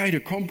okay to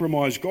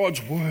compromise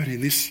God's word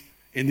in this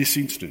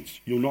instance.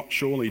 You'll not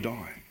surely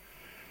die.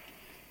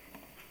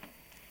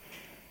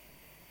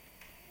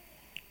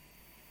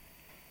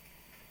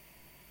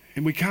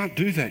 And we can't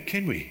do that,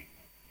 can we?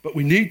 But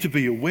we need to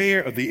be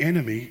aware of the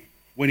enemy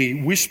when he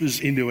whispers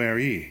into our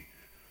ear,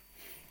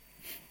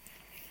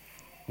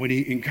 when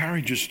he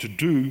encourages to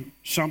do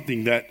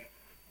something that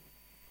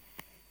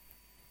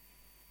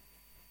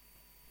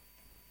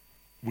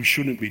we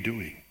shouldn't be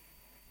doing.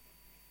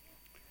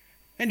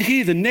 And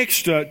here, the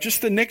next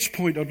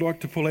point I'd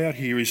like to pull out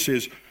here, he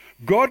says,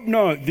 God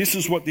knows, this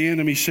is what the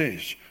enemy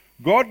says,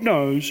 God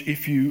knows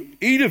if you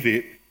eat of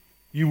it,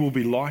 you will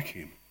be like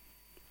him.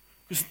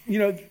 Because,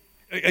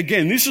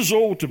 again, this is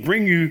all to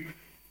bring you,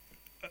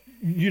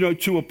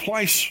 to a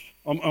place,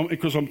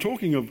 because I'm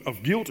talking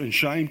of guilt and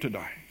shame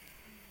today.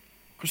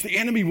 Because the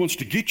enemy wants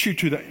to get you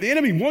to that. The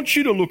enemy wants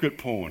you to look at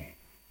porn.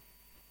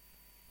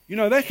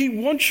 That he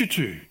wants you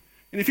to.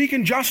 And if he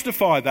can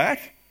justify that,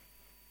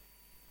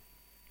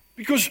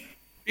 because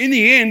in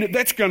the end,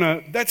 that's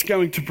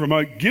going to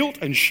promote guilt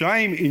and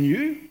shame in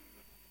you,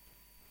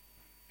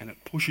 and it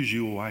pushes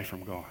you away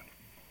from God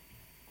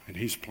and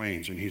his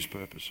plans and his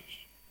purposes.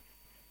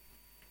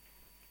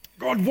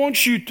 The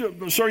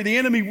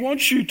enemy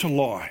wants you to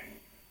lie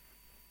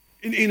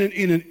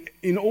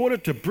in order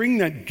to bring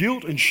that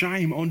guilt and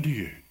shame onto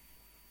you.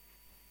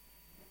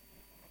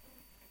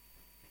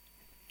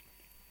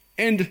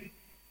 And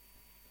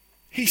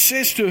he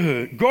says to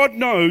her, God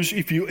knows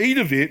if you eat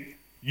of it,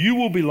 you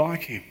will be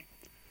like him.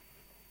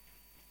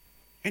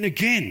 And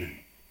again,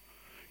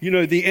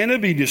 the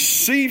enemy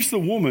deceives the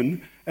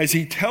woman as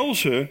he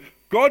tells her,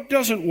 God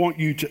doesn't want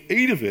you to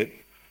eat of it,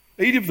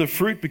 eat of the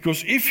fruit,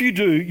 because if you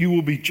do, you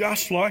will be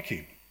just like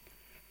him.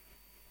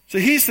 So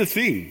here's the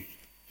thing,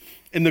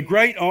 and the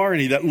great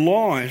irony that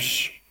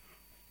lies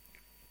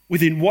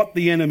within what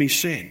the enemy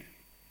said.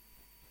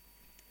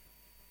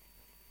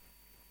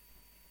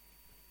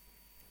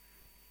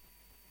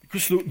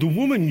 Because the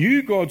woman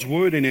knew God's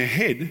word in her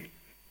head,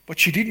 but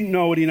she didn't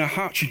know it in her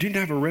heart. She didn't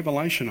have a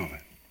revelation of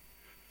it.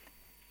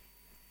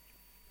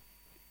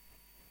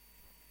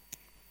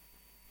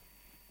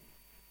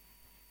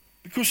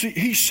 Because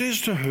he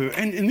says to her,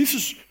 and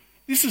this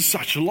is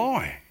such a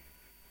lie.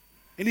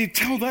 And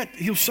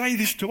he'll say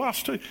this to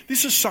us too.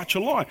 This is such a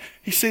lie.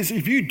 He says,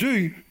 if you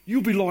do,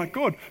 you'll be like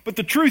God. But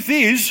the truth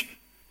is,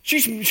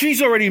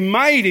 she's already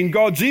made in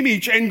God's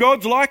image and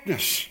God's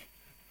likeness.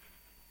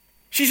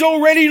 She's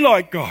already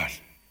like God.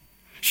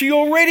 She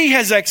already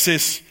has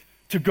access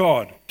to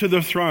God, to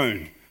the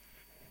throne,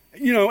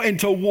 and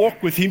to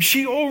walk with him.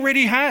 She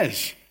already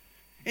has.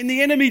 And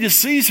the enemy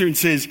deceives her and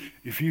says,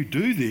 if you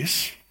do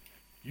this,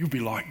 you'll be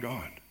like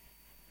God.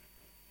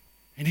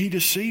 And he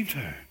deceived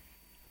her.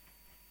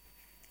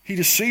 He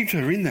deceived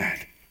her in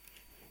that.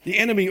 The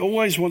enemy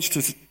always wants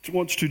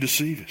to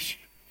deceive us.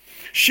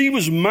 She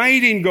was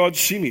made in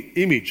God's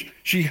image.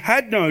 She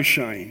had no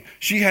shame.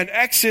 She had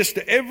access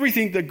to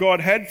everything that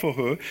God had for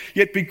her,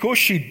 yet because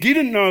she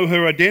didn't know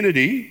her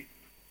identity,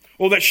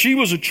 or that she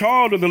was a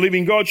child of the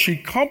living God, she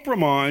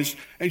compromised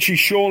and she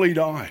surely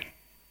died.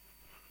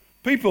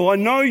 People, I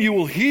know you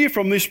will hear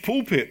from this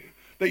pulpit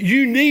that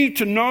you need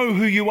to know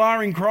who you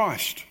are in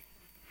Christ.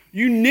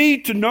 You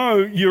need to know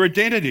your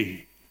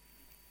identity.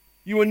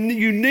 You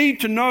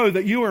need to know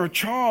that you are a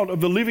child of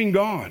the living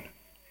God.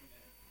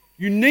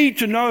 You need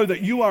to know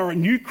that you are a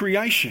new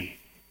creation.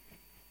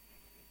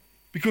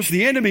 Because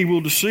the enemy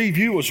will deceive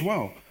you as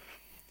well.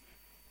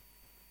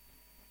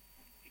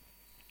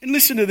 And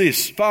listen to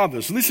this,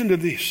 fathers, listen to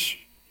this.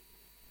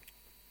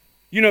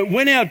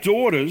 When our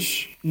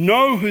daughters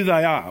know who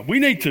they are, we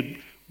need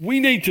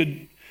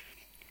to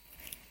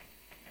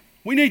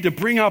We need to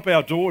bring up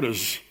our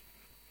daughters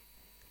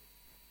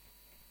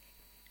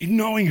in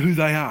knowing who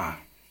they are.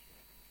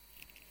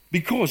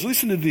 Because,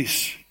 listen to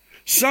this,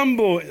 some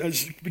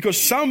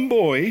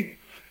boy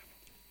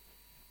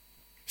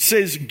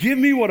says, give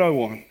me what I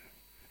want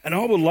and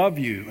I will love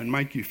you and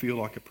make you feel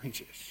like a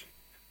princess.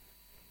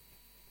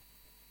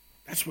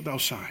 That's what they'll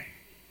say.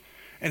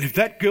 And if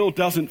that girl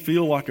doesn't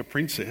feel like a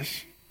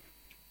princess,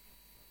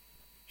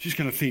 she's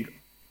going to think,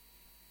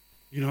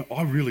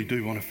 I really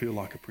do want to feel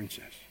like a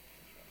princess.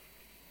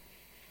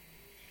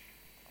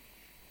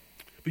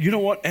 But you know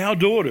what? Our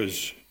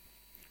daughters,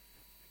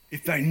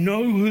 if they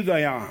know who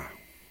they are,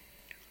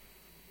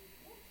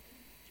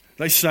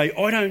 they say,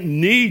 I don't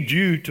need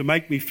you to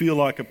make me feel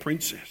like a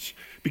princess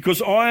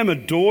because I am a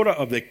daughter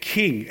of the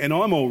king and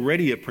I'm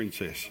already a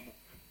princess.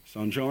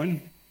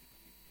 Sunshine,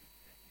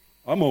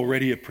 I'm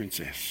already a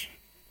princess.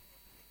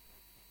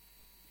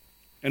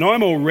 And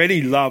I'm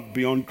already loved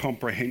beyond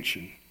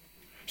comprehension.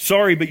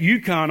 Sorry, but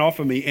you can't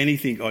offer me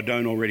anything I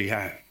don't already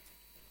have.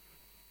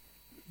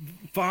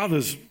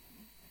 Fathers,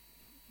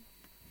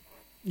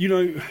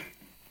 you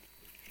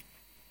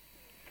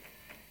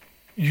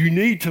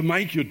need to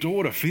make your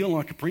daughter feel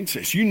like a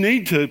princess. You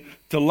need to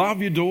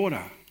love your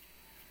daughter.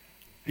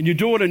 And your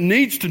daughter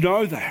needs to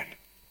know that.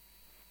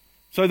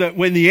 So that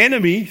when the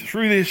enemy,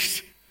 through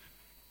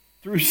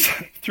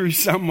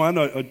someone,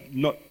 I'm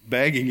not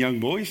bagging young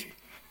boys,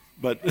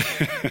 but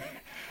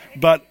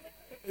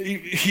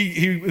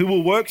he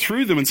will work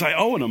through them and say,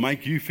 I want to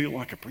make you feel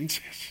like a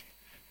princess.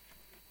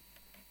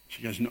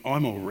 She goes, no,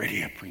 I'm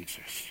already a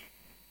princess.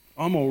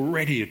 I'm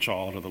already a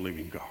child of the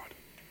living God.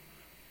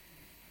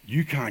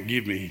 You can't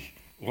give me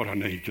what I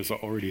need because I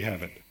already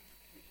have it.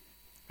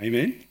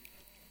 Amen?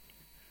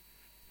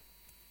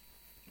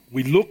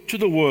 We look to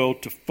the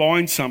world to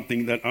find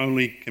something that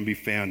only can be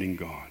found in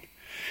God.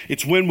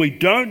 It's when we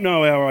don't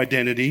know our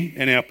identity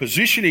and our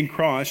position in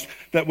Christ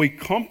that we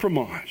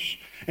compromise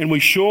and we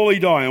surely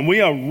die and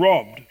we are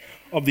robbed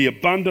of the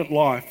abundant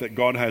life that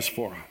God has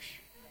for us.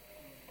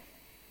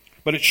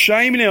 But it's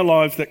shame in our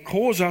lives that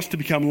cause us to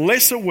become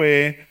less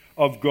aware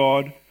of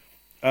God,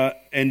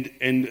 and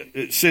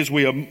it says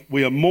we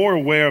are more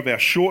aware of our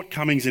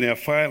shortcomings and our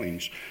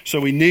failings. So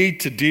we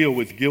need to deal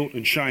with guilt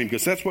and shame,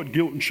 because that's what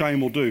guilt and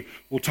shame will do.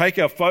 We'll take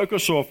our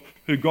focus off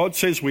who God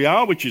says we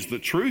are, which is the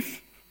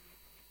truth,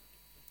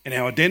 and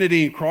our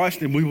identity in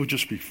Christ, and we will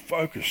just be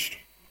focused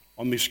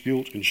on this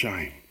guilt and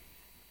shame.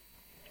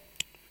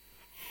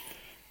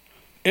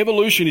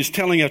 Evolution is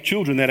telling our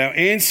children that our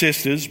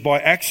ancestors, by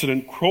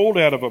accident, crawled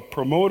out of a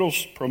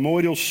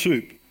primordial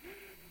soup.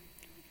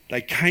 They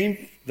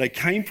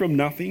came from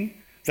nothing.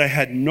 They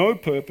had no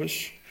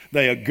purpose.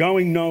 They are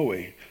going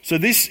nowhere. So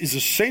this is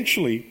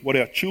essentially what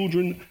our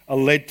children are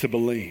led to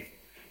believe.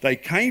 They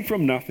came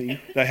from nothing.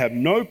 They have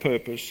no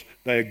purpose.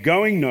 They are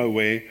going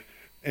nowhere.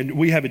 And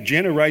we have a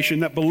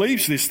generation that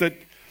believes this, that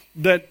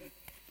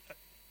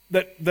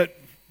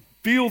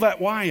feel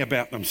that way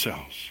about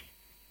themselves.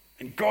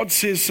 And God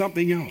says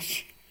something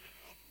else.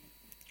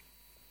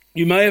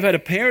 You may have had a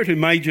parent who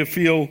made you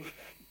feel,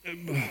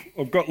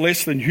 I've got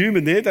less than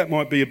human there. That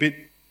might be a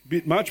bit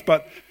much,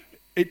 but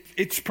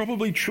it's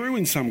probably true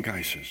in some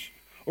cases.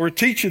 Or a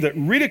teacher that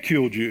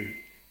ridiculed you,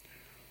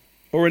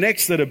 or an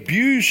ex that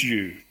abused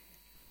you,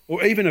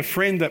 or even a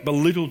friend that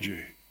belittled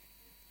you.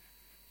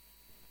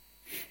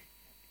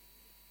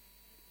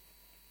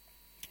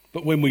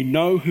 But when we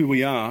know who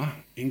we are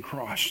in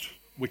Christ,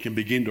 we can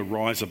begin to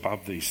rise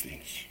above these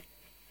things.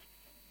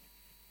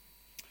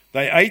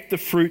 They ate the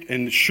fruit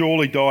and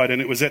surely died.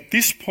 And it was at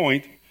this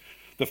point,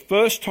 the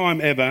first time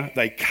ever,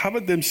 they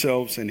covered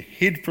themselves and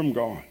hid from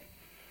God.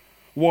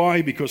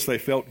 Why? Because they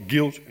felt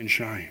guilt and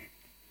shame.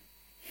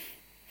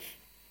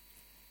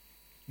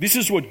 This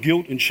is what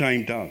guilt and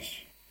shame does.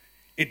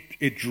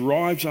 It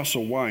drives us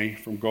away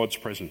from God's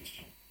presence.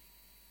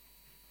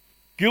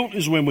 Guilt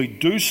is when we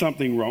do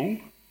something wrong.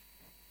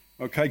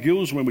 Okay,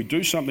 guilt is when we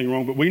do something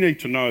wrong, but we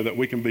need to know that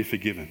we can be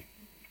forgiven.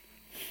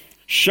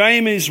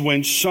 Shame is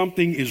when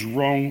something is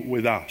wrong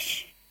with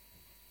us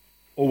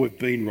or we've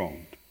been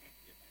wronged.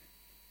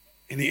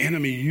 And the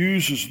enemy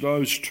uses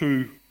those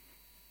two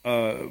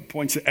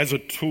points as a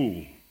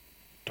tool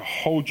to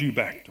hold you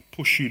back, to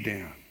push you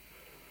down.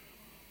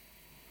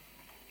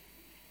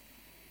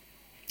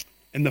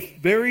 And the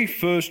very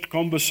first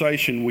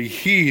conversation we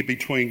hear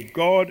between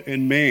God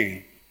and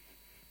man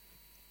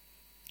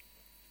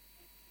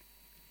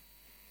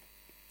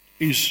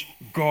is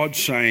God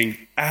saying,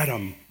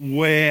 Adam,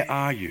 where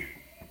are you?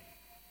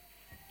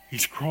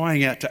 He's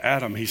crying out to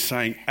Adam. He's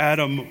saying,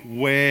 Adam,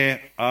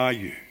 where are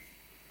you?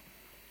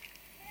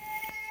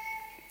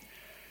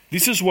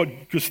 This is what,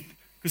 because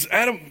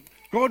Adam,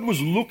 God was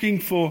looking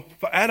for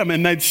Adam,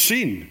 and they'd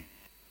sinned.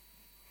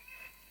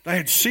 They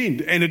had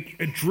sinned, and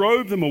it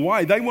drove them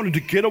away. They wanted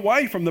to get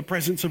away from the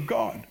presence of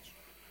God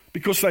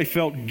because they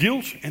felt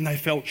guilt and they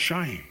felt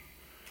shame.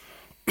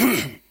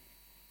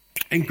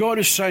 And God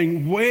is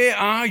saying, where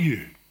are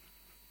you?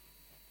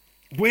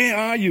 Where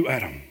are you,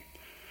 Adam?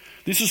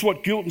 This is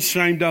what guilt and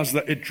shame does,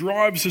 that it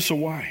drives us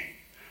away.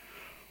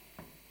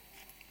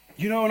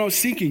 You know, and I was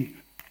thinking,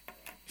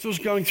 as I was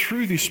going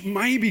through this,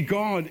 maybe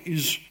God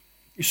is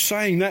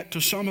saying that to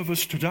some of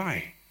us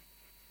today.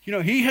 You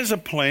know, He has a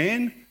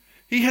plan.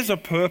 He has a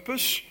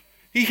purpose.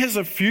 He has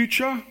a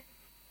future.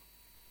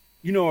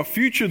 You know, a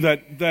future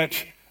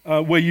that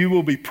where you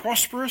will be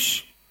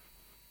prosperous.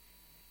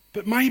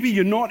 But maybe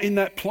you're not in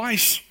that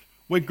place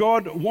where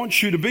God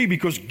wants you to be,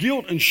 because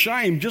guilt and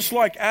shame, just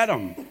like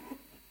Adam,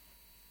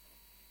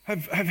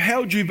 have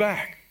held you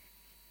back.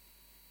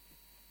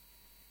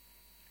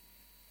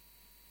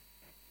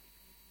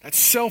 That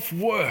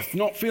self-worth,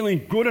 not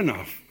feeling good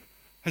enough,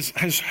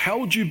 has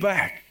held you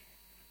back.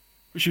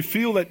 Because you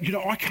feel that, you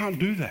know, I can't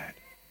do that.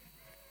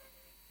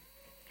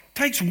 It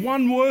takes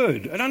one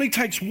word. It only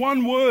takes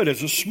one word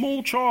as a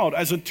small child,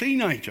 as a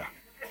teenager,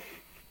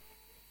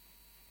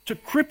 to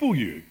cripple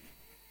you.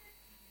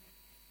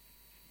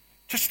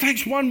 Just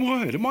takes one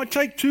word. It might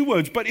take two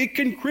words, but it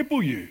can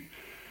cripple you.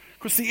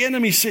 Because the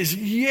enemy says,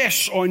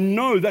 yes, I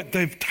know that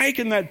they've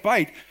taken that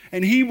bait,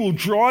 and he will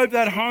drive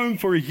that home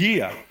for a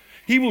year.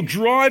 He will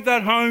drive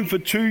that home for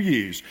 2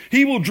 years.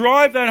 He will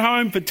drive that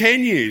home for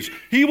 10 years.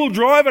 He will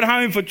drive it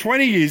home for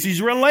 20 years.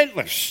 He's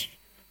relentless.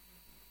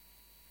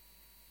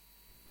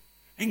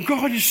 And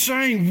God is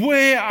saying,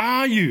 where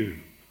are you?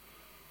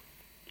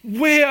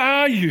 Where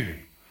are you?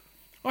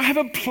 I have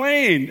a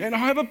plan and I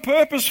have a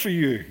purpose for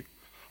you.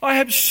 I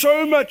have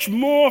so much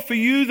more for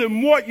you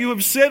than what you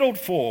have settled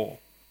for.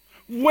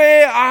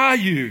 Where are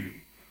you?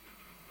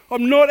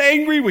 I'm not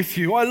angry with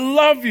you. I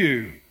love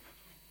you.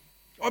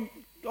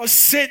 I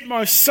sent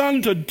my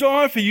son to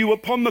die for you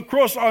upon the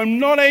cross. I'm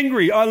not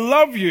angry. I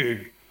love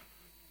you.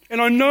 And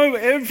I know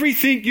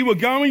everything you are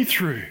going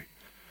through.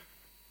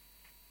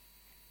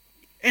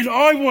 And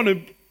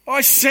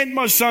I sent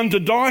my son to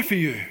die for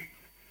you.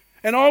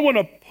 And I want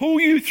to pull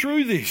you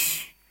through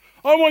this.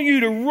 I want you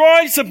to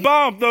rise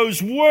above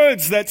those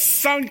words that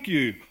sunk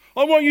you.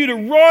 I want you to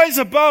rise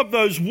above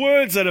those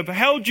words that have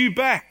held you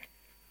back,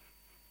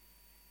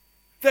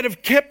 that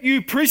have kept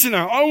you prisoner.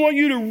 I want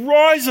you to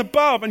rise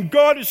above. And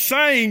God is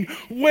saying,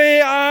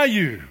 where are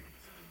you?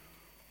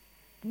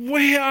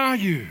 Where are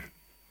you?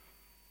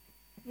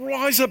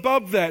 Rise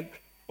above that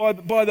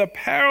by the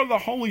power of the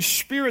Holy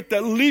Spirit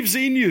that lives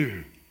in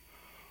you.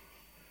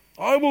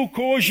 I will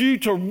cause you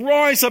to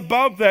rise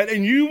above that,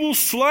 and you will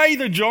slay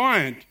the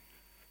giant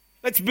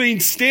that's been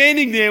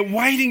standing there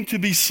waiting to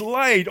be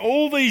slayed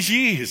all these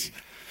years,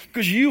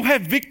 because you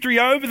have victory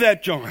over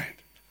that giant.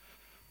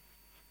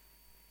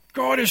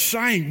 God is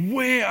saying,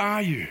 where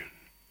are you?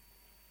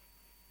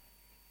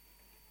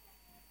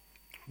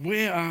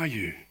 Where are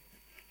you?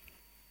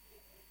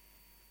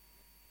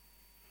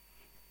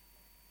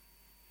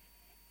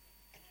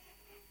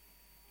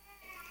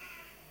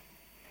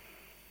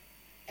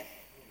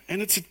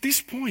 And it's at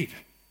this point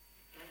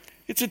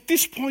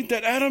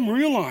that Adam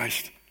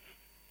realized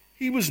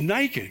he was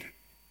naked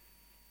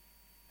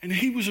and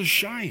he was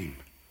ashamed.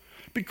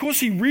 Because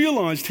he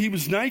realized he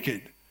was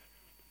naked,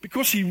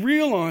 because he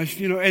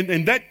realized, you know,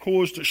 and that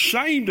caused a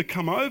shame to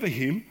come over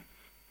him,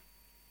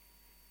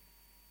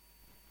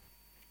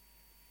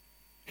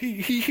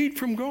 he hid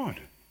from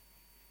God.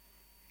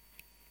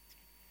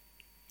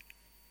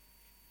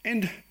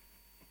 And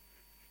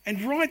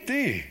right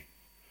there,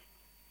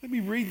 let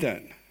me read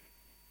that.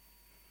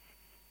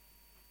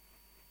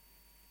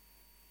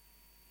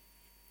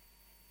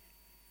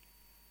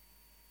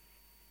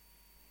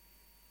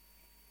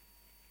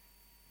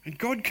 And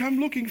God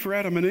came looking for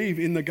Adam and Eve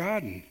in the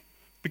garden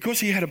because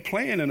he had a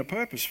plan and a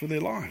purpose for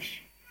their lives.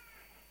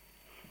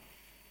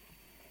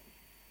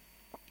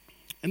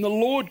 And the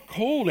Lord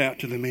called out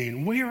to the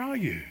man, where are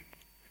you?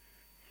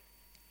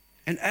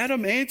 And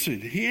Adam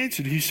answered.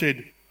 He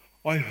said,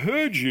 I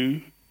heard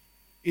you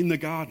in the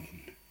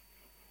garden,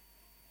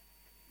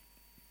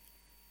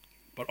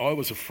 but I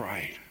was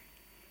afraid.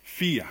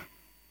 Fear.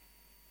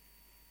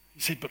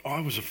 He said, but I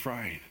was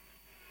afraid.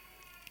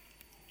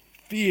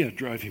 Fear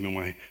drove him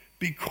away.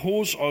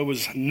 Because I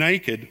was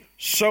naked,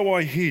 so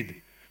I hid.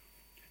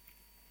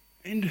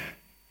 And,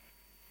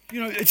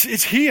 you know, it's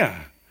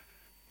here.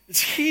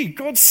 It's here.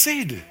 God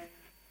said.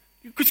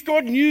 Because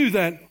God knew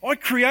that I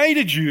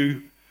created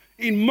you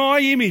in my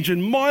image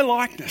and my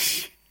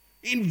likeness,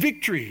 in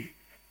victory.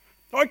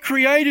 I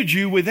created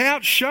you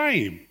without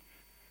shame.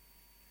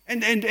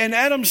 And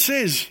Adam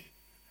says,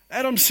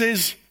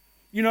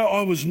 you know,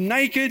 I was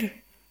naked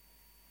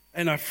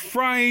and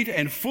afraid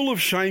and full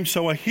of shame,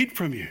 so I hid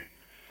from you.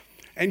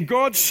 And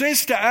God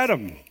says to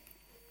Adam,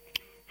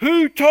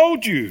 who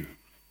told you?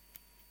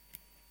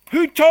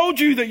 Who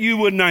told you that you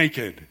were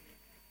naked?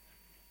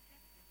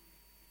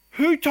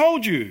 Who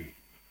told you?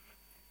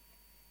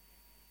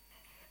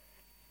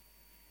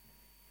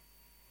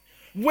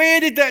 Where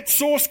did that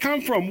source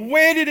come from?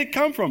 Where did it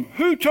come from?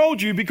 Who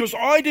told you? Because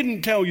I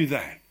didn't tell you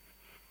that.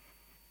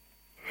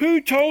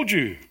 Who told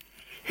you?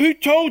 Who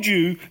told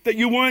you that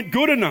you weren't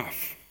good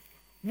enough?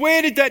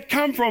 Where did that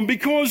come from?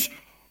 Because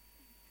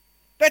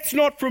that's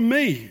not from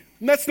me.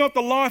 And that's not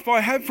the life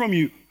I have from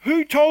you.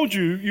 Who told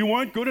you you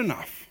weren't good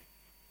enough?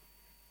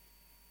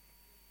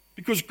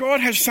 Because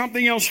God has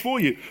something else for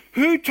you.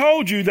 Who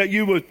told you that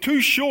you were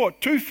too short,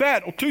 too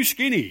fat, or too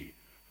skinny?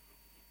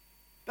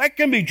 That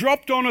can be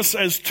dropped on us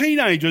as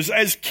teenagers,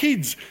 as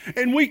kids,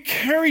 and we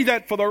carry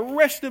that for the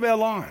rest of our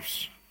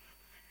lives.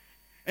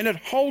 And it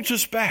holds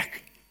us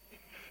back.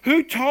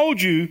 Who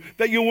told you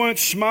that you weren't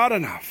smart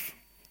enough?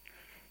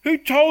 Who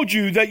told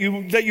you that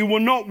you were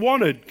not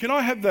wanted? Can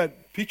I have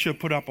that picture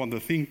put up on the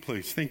thing,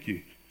 please? Thank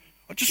you.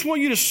 I just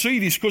want you to see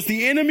this, because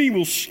the enemy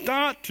will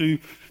start to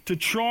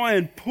try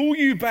and pull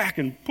you back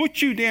and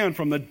put you down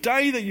from the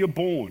day that you're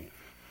born.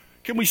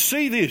 Can we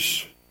see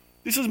this?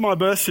 This is my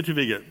birth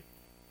certificate.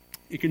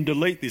 You can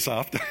delete this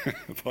after,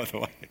 by the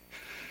way.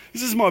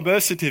 This is my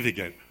birth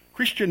certificate.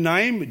 Christian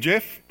name,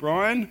 Jeff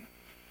Brian.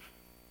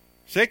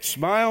 Sex,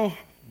 male,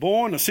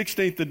 born the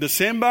 16th of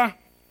December.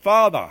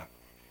 Father.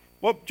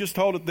 Whoop, just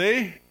hold it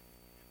there.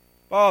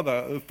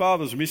 Father. The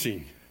father's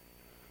missing.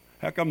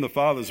 How come the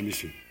father's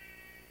missing?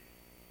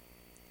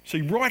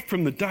 See, right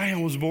from the day I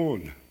was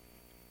born,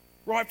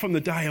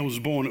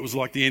 it was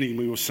like the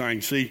enemy was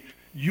saying, see,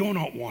 you're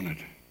not wanted.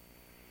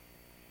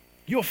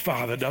 Your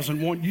father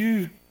doesn't want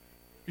you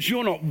because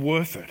you're not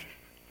worth it.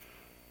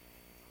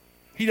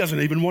 He doesn't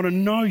even want to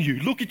know you.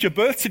 Look at your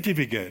birth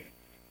certificate.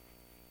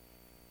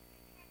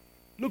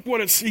 Look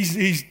what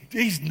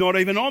he's not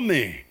even on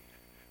there.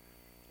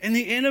 And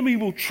the enemy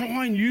will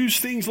try and use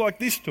things like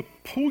this to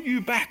pull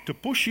you back, to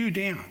push you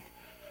down.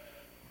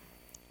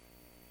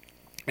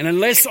 And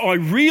unless I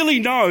really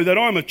know that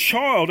I'm a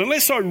child,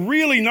 unless I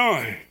really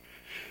know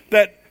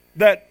that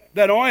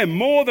I am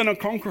more than a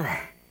conqueror,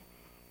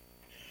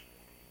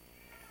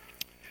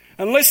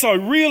 unless I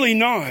really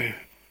know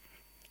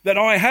that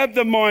I have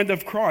the mind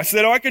of Christ,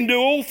 that I can do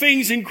all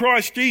things in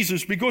Christ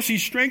Jesus because he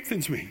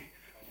strengthens me,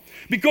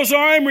 because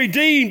I am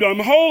redeemed, I'm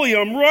holy,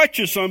 I'm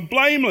righteous, I'm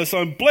blameless,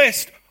 I'm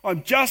blessed,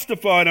 I'm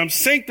justified, I'm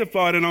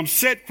sanctified, and I'm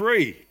set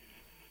free.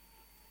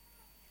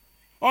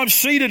 I'm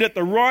seated at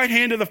the right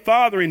hand of the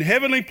Father in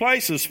heavenly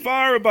places,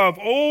 far above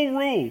all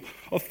rule,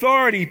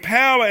 authority,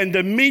 power, and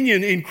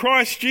dominion in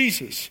Christ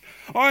Jesus.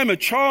 I am a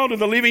child of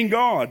the living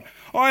God.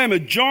 I am a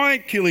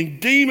giant-killing,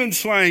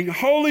 demon-slaying,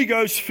 Holy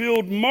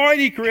Ghost-filled,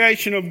 mighty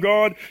creation of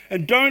God,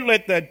 and don't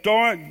let that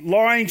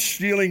lying,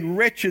 stealing,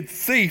 wretched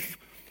thief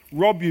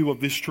rob you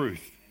of this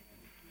truth.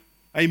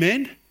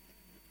 Amen?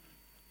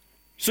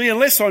 See,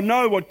 unless I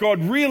know what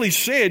God really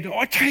said,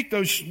 I take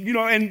those,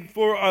 and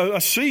for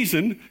a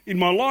season in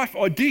my life,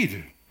 I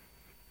did.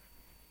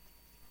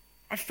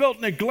 I felt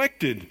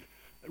neglected,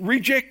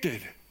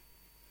 rejected,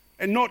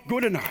 and not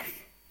good enough.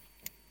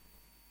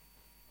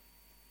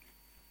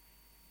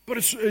 But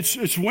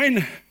it's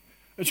when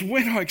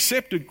I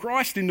accepted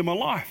Christ into my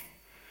life.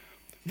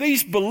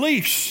 These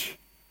beliefs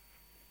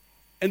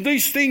and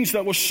these things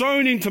that were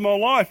sown into my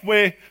life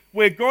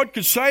where God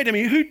could say to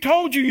me, who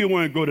told you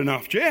weren't good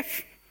enough,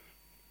 Jeff?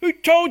 Who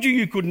told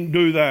you couldn't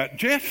do that,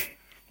 Jeff?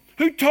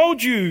 Who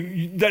told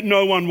you that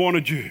no one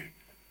wanted you?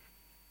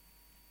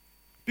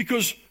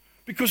 Because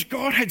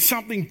God had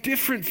something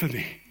different for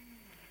me.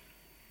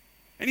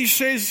 And he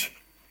says,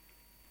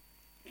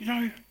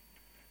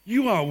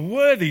 you are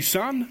worthy,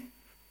 son.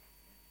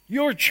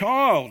 You're a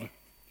child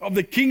of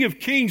the King of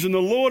Kings and the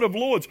Lord of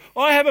Lords.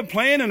 I have a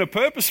plan and a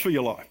purpose for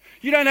your life.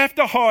 You don't have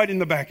to hide in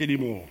the back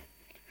anymore.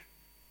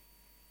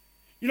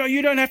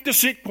 You don't have to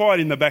sit quiet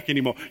in the back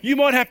anymore. You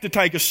might have to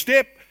take a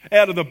step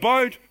out of the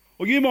boat,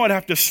 or you might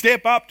have to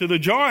step up to the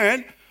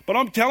giant, but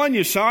I'm telling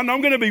you, son,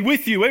 I'm going to be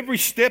with you every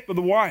step of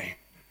the way.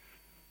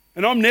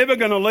 And I'm never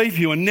going to leave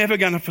you and never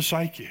going to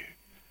forsake you.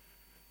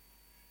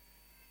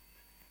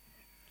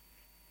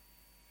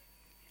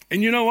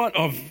 And you know what?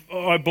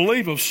 I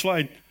believe I've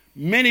slain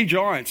many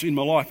giants in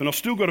my life, and I've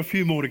still got a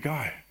few more to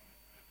go.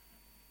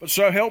 But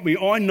so help me,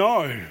 I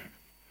know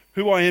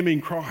who I am in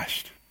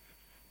Christ.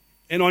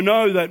 And I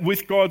know that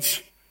with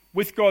God's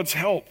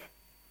help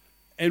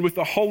and with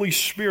the Holy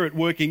Spirit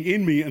working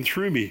in me and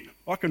through me,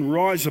 I can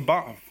rise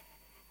above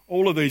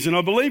all of these. And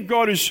I believe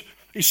God is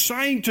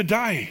saying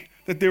today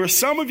that there are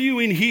some of you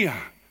in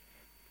here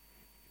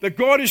that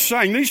God is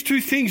saying, these two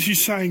things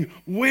he's saying,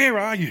 where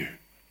are you?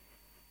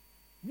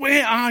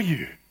 Where are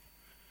you?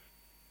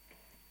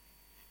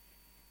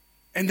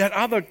 And that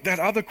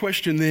other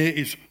question there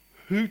is,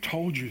 who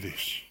told you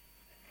this?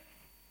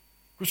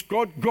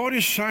 Because God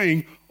is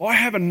saying, I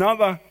have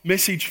another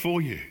message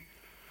for you.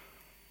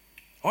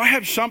 I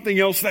have something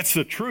else that's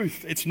the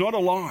truth. It's not a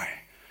lie.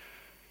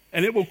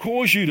 And it will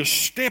cause you to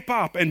step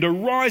up and to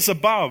rise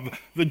above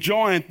the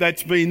giant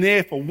that's been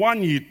there for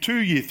 1 year, 2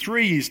 years,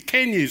 3 years,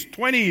 10 years,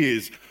 20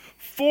 years,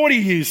 40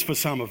 years for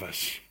some of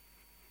us.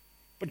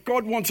 But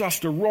God wants us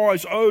to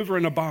rise over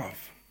and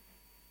above.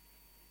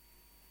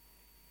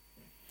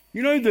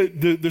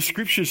 The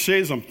scripture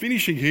says, I'm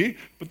finishing here,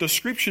 but the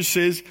scripture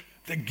says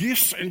the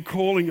gifts and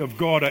calling of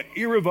God are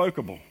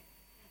irrevocable.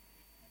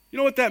 You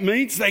know what that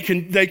means? They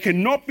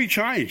cannot be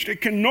changed. It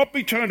cannot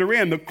be turned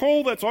around. The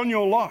call that's on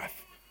your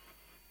life,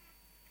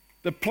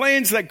 the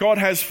plans that God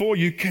has for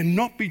you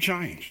cannot be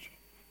changed.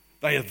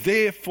 They are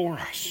there for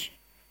us.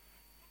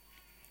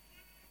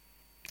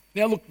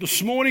 Now look,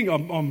 this morning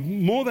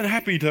I'm more than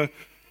happy to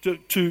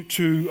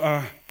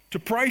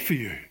pray for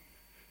you.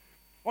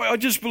 I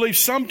just believe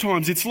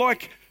sometimes it's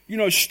like,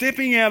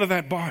 stepping out of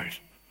that boat.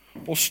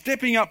 or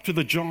stepping up to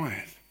the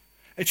giant.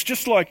 It's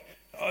just like,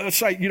 I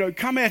say,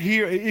 come out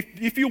here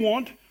if you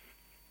want.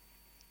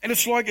 And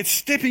it's like it's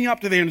stepping up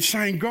to there and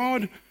saying,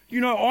 God,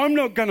 I'm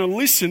not going to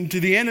listen to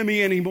the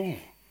enemy anymore.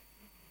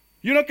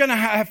 You're not going to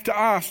have to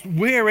ask,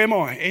 where am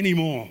I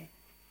anymore?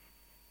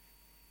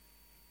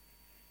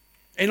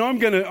 And I'm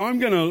going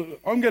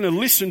to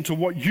listen to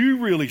what you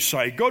really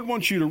say. God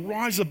wants you to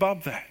rise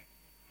above that.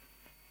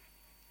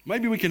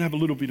 Maybe we can have a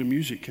little bit of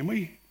music, can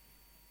we?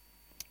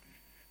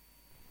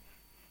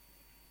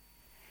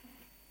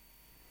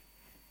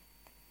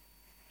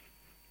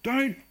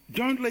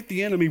 Don't let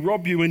the enemy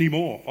rob you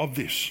anymore of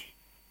this.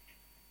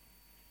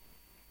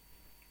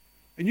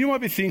 And you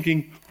might be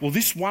thinking, well,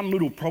 this one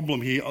little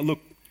problem here, look,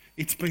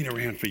 it's been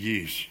around for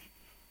years.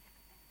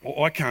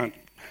 Or I can't.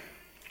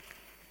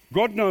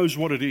 God knows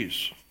what it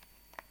is.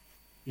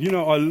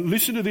 I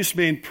listened to this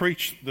man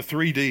preach the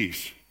 3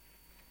 Ds.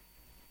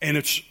 And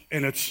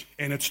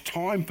it's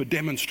time for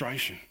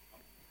demonstration.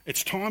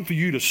 It's time for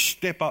you to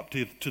step up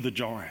to the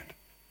giant.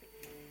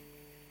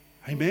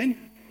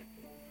 Amen?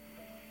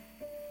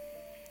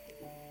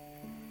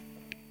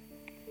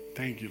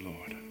 Thank you,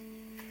 Lord.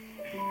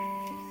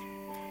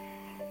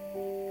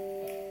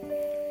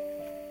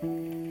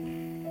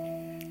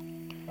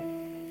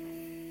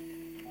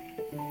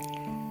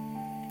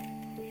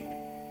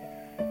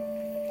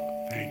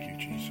 Thank you,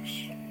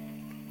 Jesus.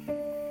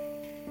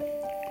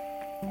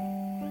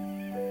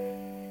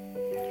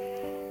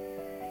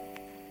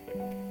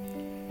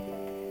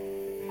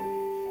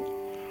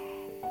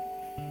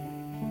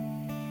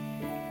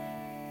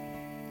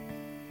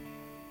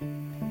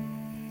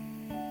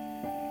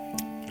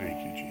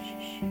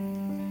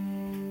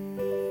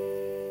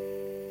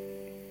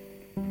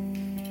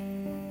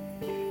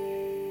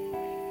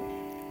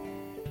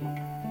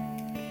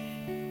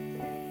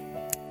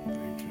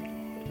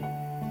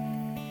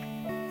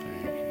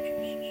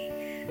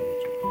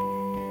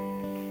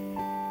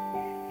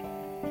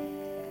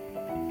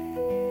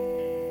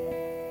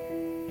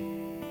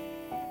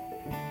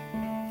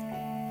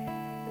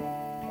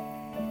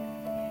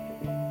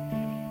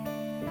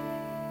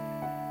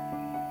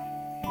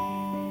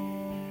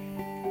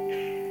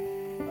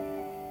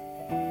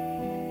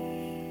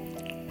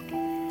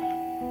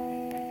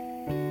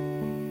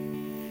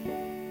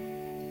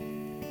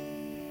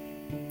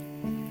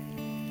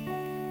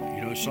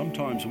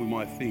 Sometimes we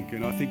might think,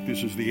 and I think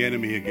this is the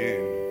enemy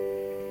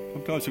again,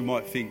 sometimes we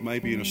might think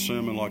maybe in a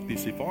sermon like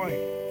this, if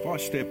I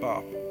step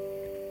up,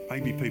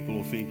 maybe people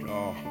will think,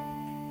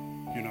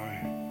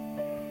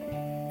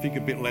 think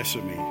a bit less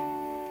of me.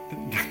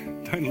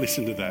 Don't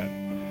listen to that.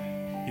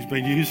 He's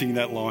been using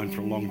that line for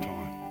a long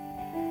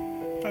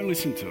time. Don't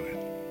listen to it.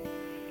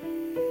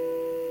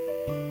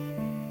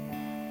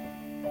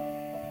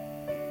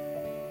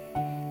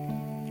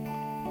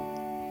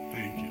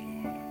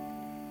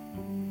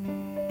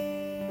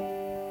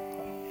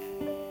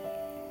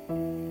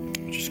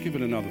 Give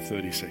it another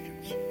 30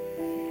 seconds.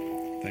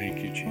 Thank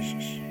you,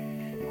 Jesus.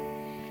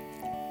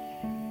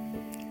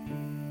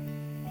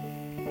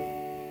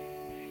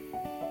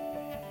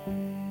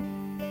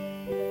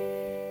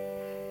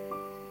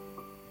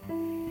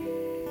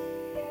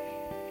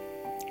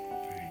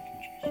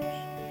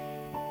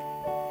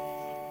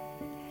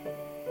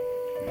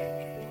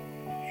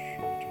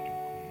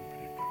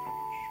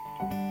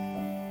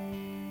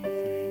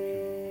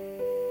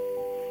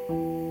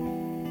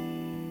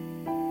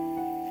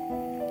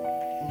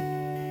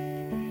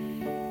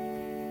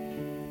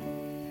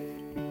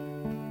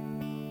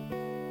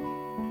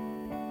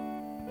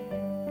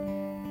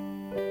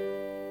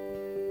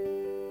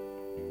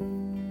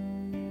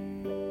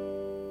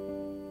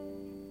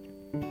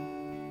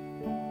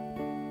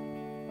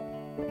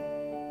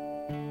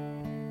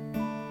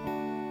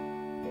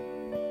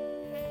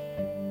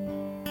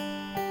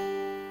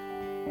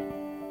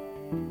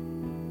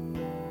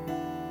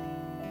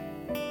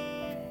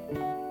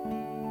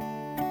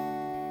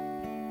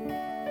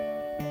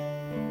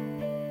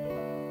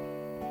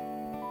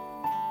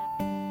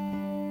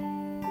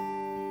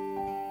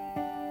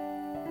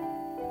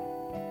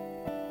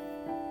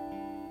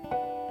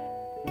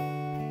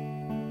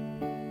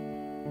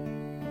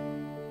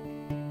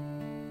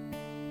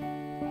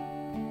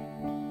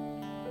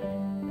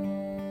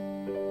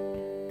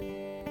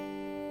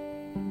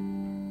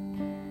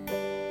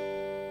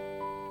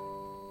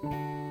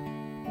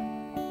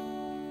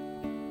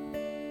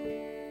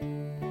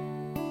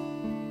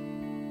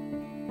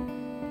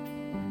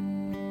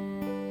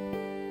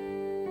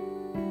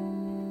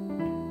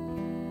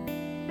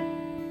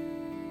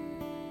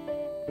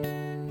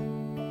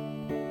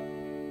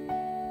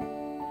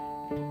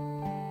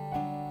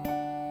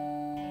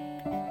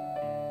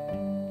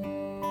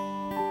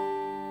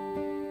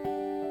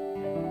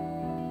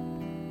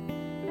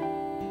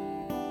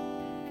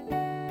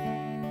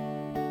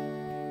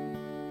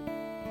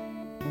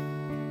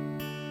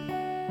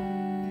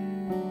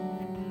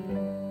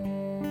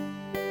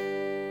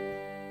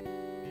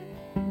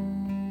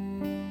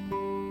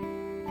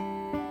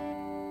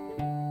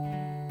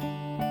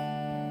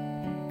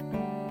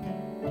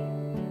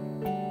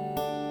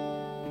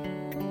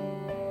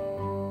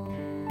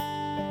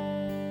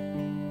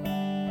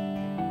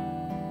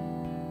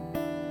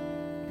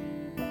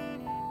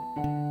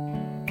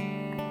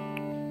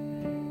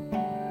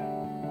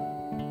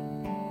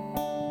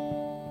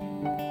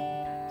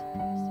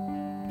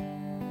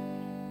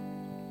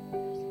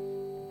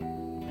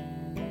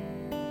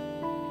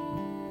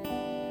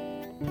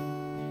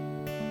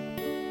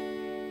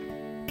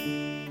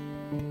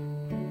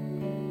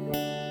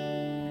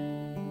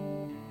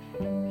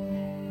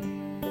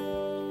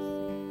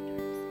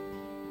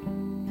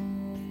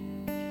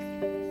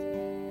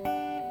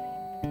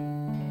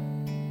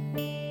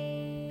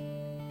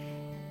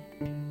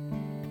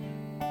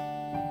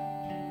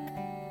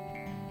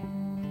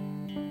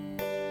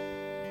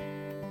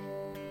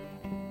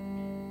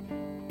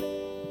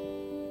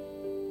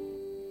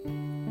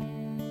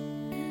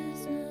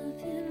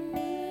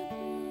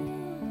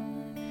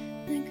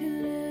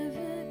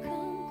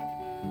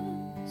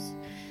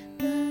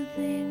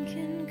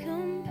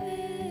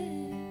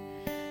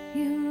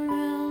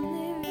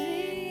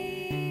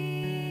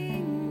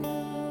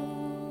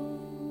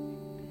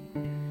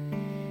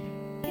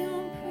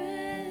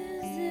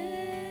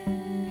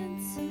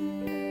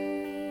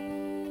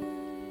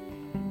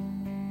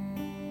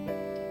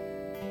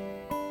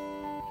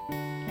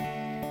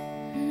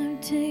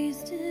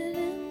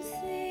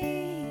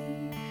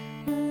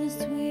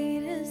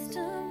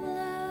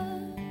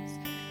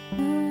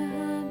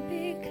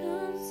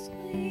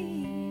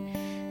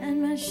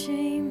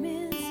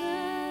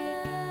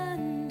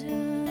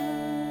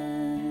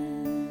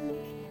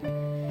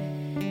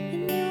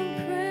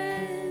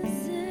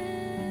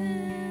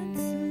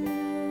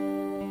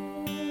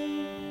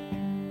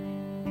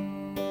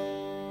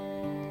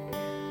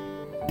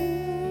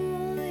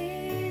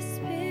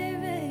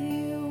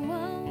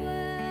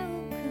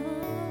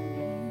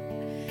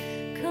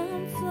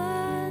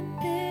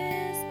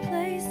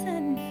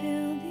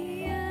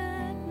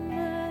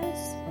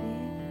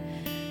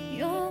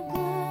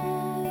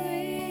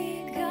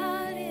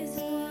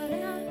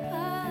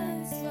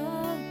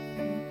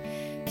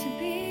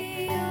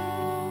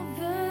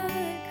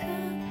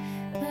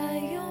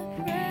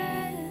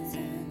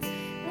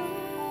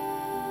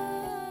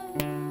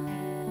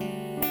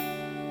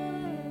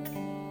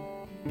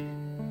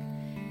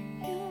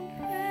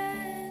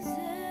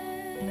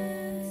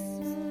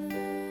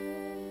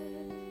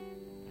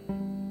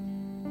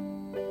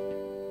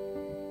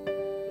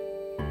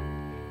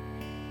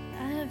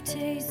 I've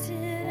tasted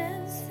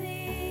and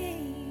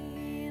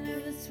seen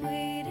of the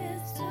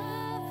sweetest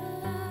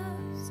of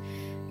loves,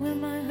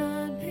 when my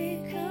heart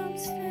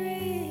becomes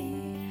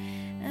free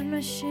and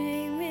my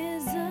shame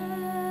is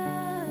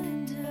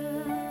undone.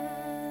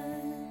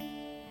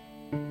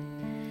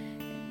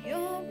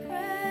 Your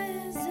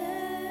presence,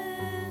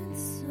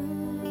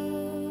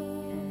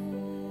 Lord.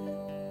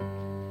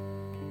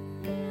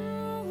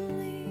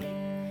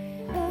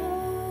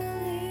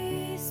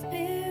 Holy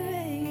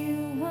Spirit,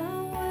 you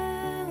are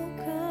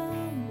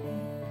welcome.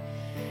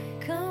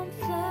 Come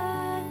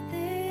flood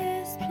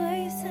this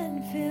place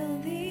and fill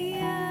the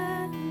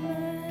atmosphere.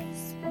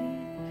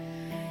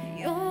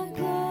 Your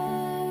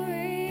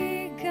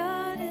glory,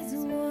 God, is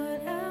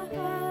what our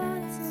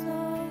hearts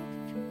long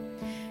for,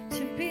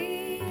 to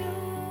be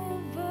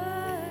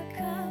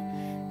overcome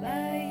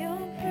by your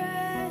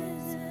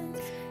presence,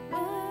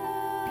 Lord.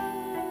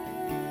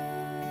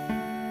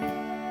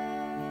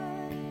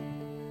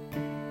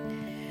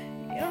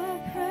 Your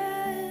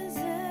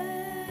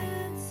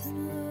presence,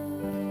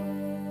 Lord.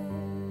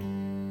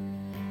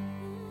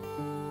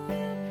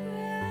 Your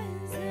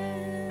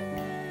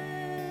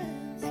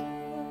presence,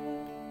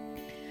 Lord.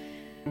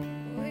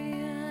 We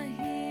are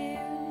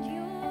here in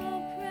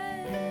your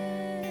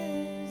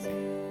presence.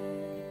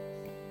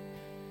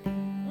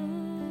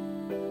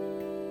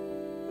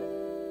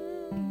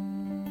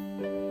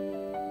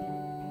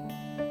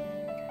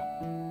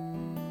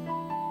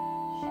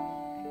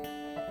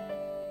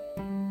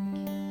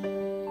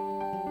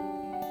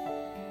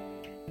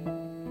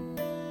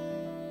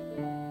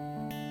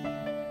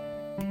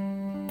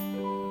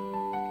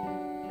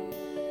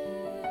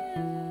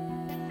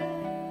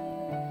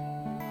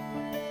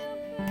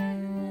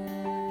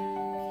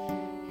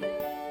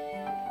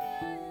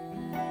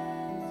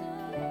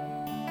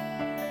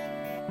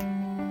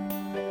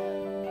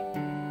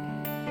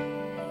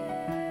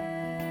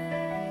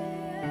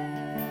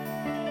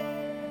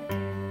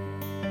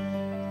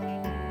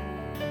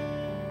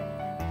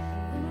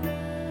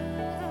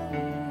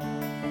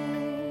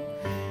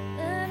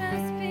 Let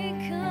us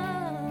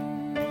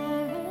become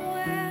more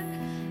aware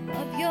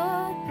of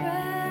your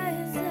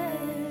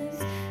presence.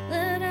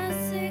 Let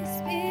us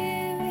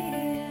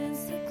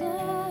experience the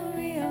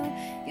glory of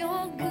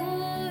your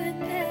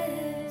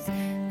goodness.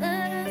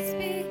 Let us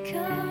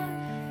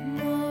become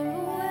more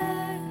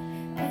aware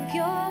of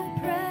your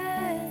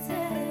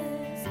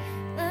presence.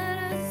 Let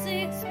us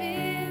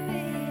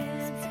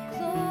experience the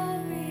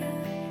glory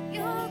of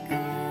your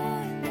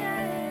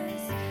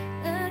goodness.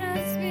 Let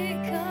us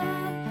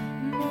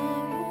become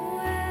more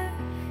aware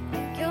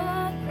of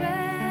your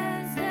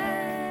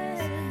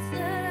presence.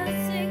 Let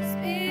us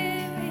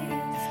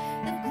experience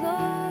the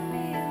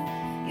glory of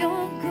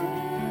your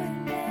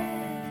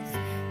goodness.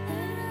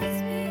 Let us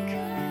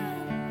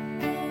become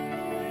more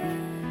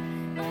aware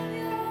of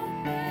your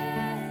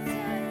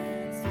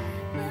presence.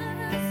 Let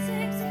us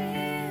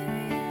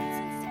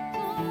experience the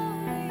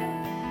glory of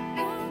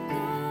your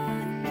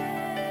goodness.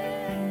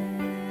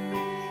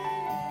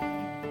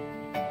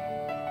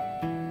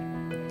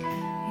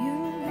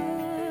 Your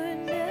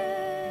goodness.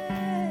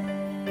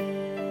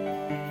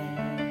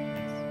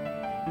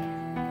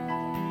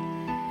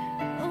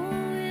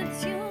 Oh,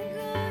 it's your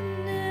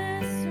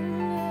goodness,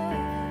 Lord.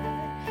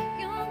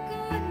 Your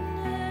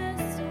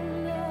goodness,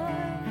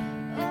 Lord.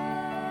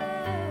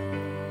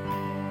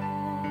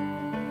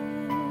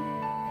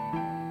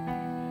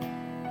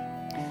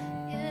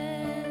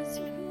 Yes,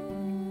 your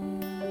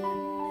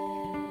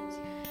goodness.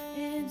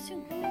 It's your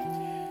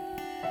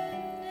goodness.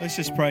 Let's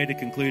just pray to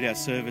conclude our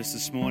service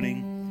this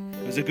morning.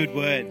 It was a good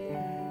word,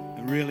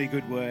 a really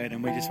good word,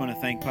 and we just want to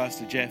thank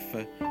Pastor Jeff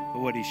for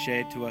what he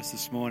shared to us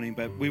this morning.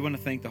 But we want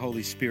to thank the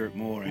Holy Spirit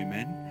more,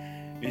 amen.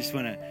 We just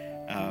want to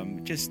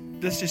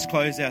let's just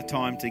close our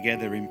time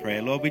together in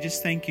prayer. Lord, we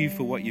just thank you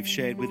for what you've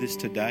shared with us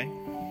today.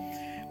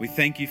 We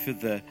thank you for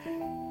the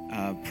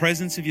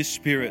presence of your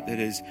Spirit that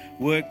has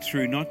worked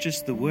through not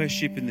just the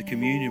worship and the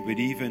communion, but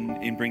even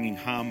in bringing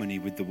harmony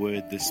with the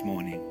word this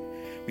morning.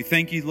 We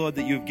thank you, Lord,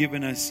 that you have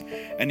given us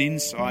an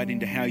insight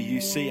into how you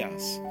see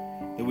us,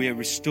 that we are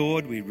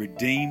restored, we're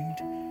redeemed,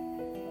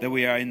 that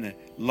we are in the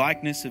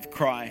likeness of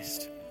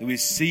Christ, that we're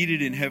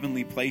seated in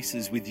heavenly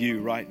places with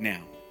you right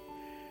now.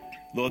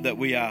 Lord, that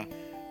we are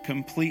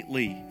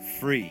completely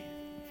free.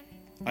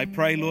 I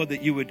pray, Lord,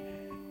 that you would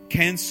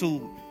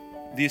cancel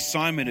the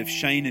assignment of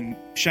shame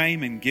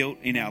and guilt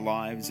in our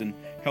lives and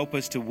help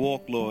us to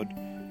walk, Lord,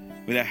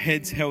 with our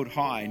heads held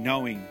high,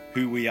 knowing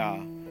who we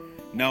are,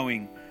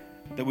 knowing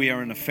that we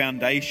are on a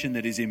foundation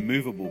that is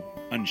immovable,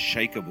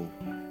 unshakable,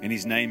 and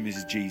his name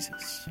is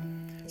Jesus.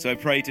 So I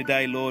pray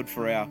today, Lord,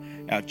 for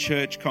our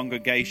church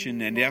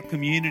congregation and our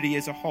community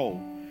as a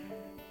whole.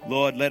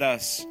 Lord, let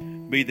us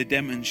be the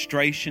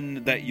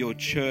demonstration that your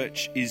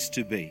church is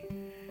to be.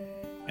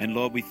 And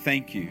Lord, we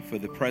thank you for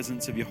the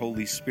presence of your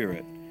Holy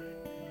Spirit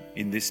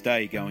in this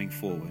day going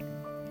forward.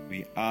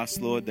 We ask,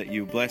 Lord, that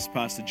you bless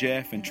Pastor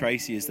Jeff and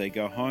Tracy as they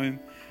go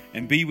home,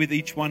 and be with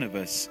each one of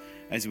us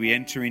as we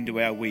enter into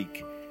our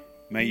week.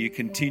 May you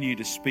continue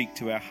to speak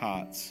to our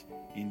hearts.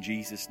 In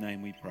Jesus'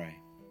 name we pray.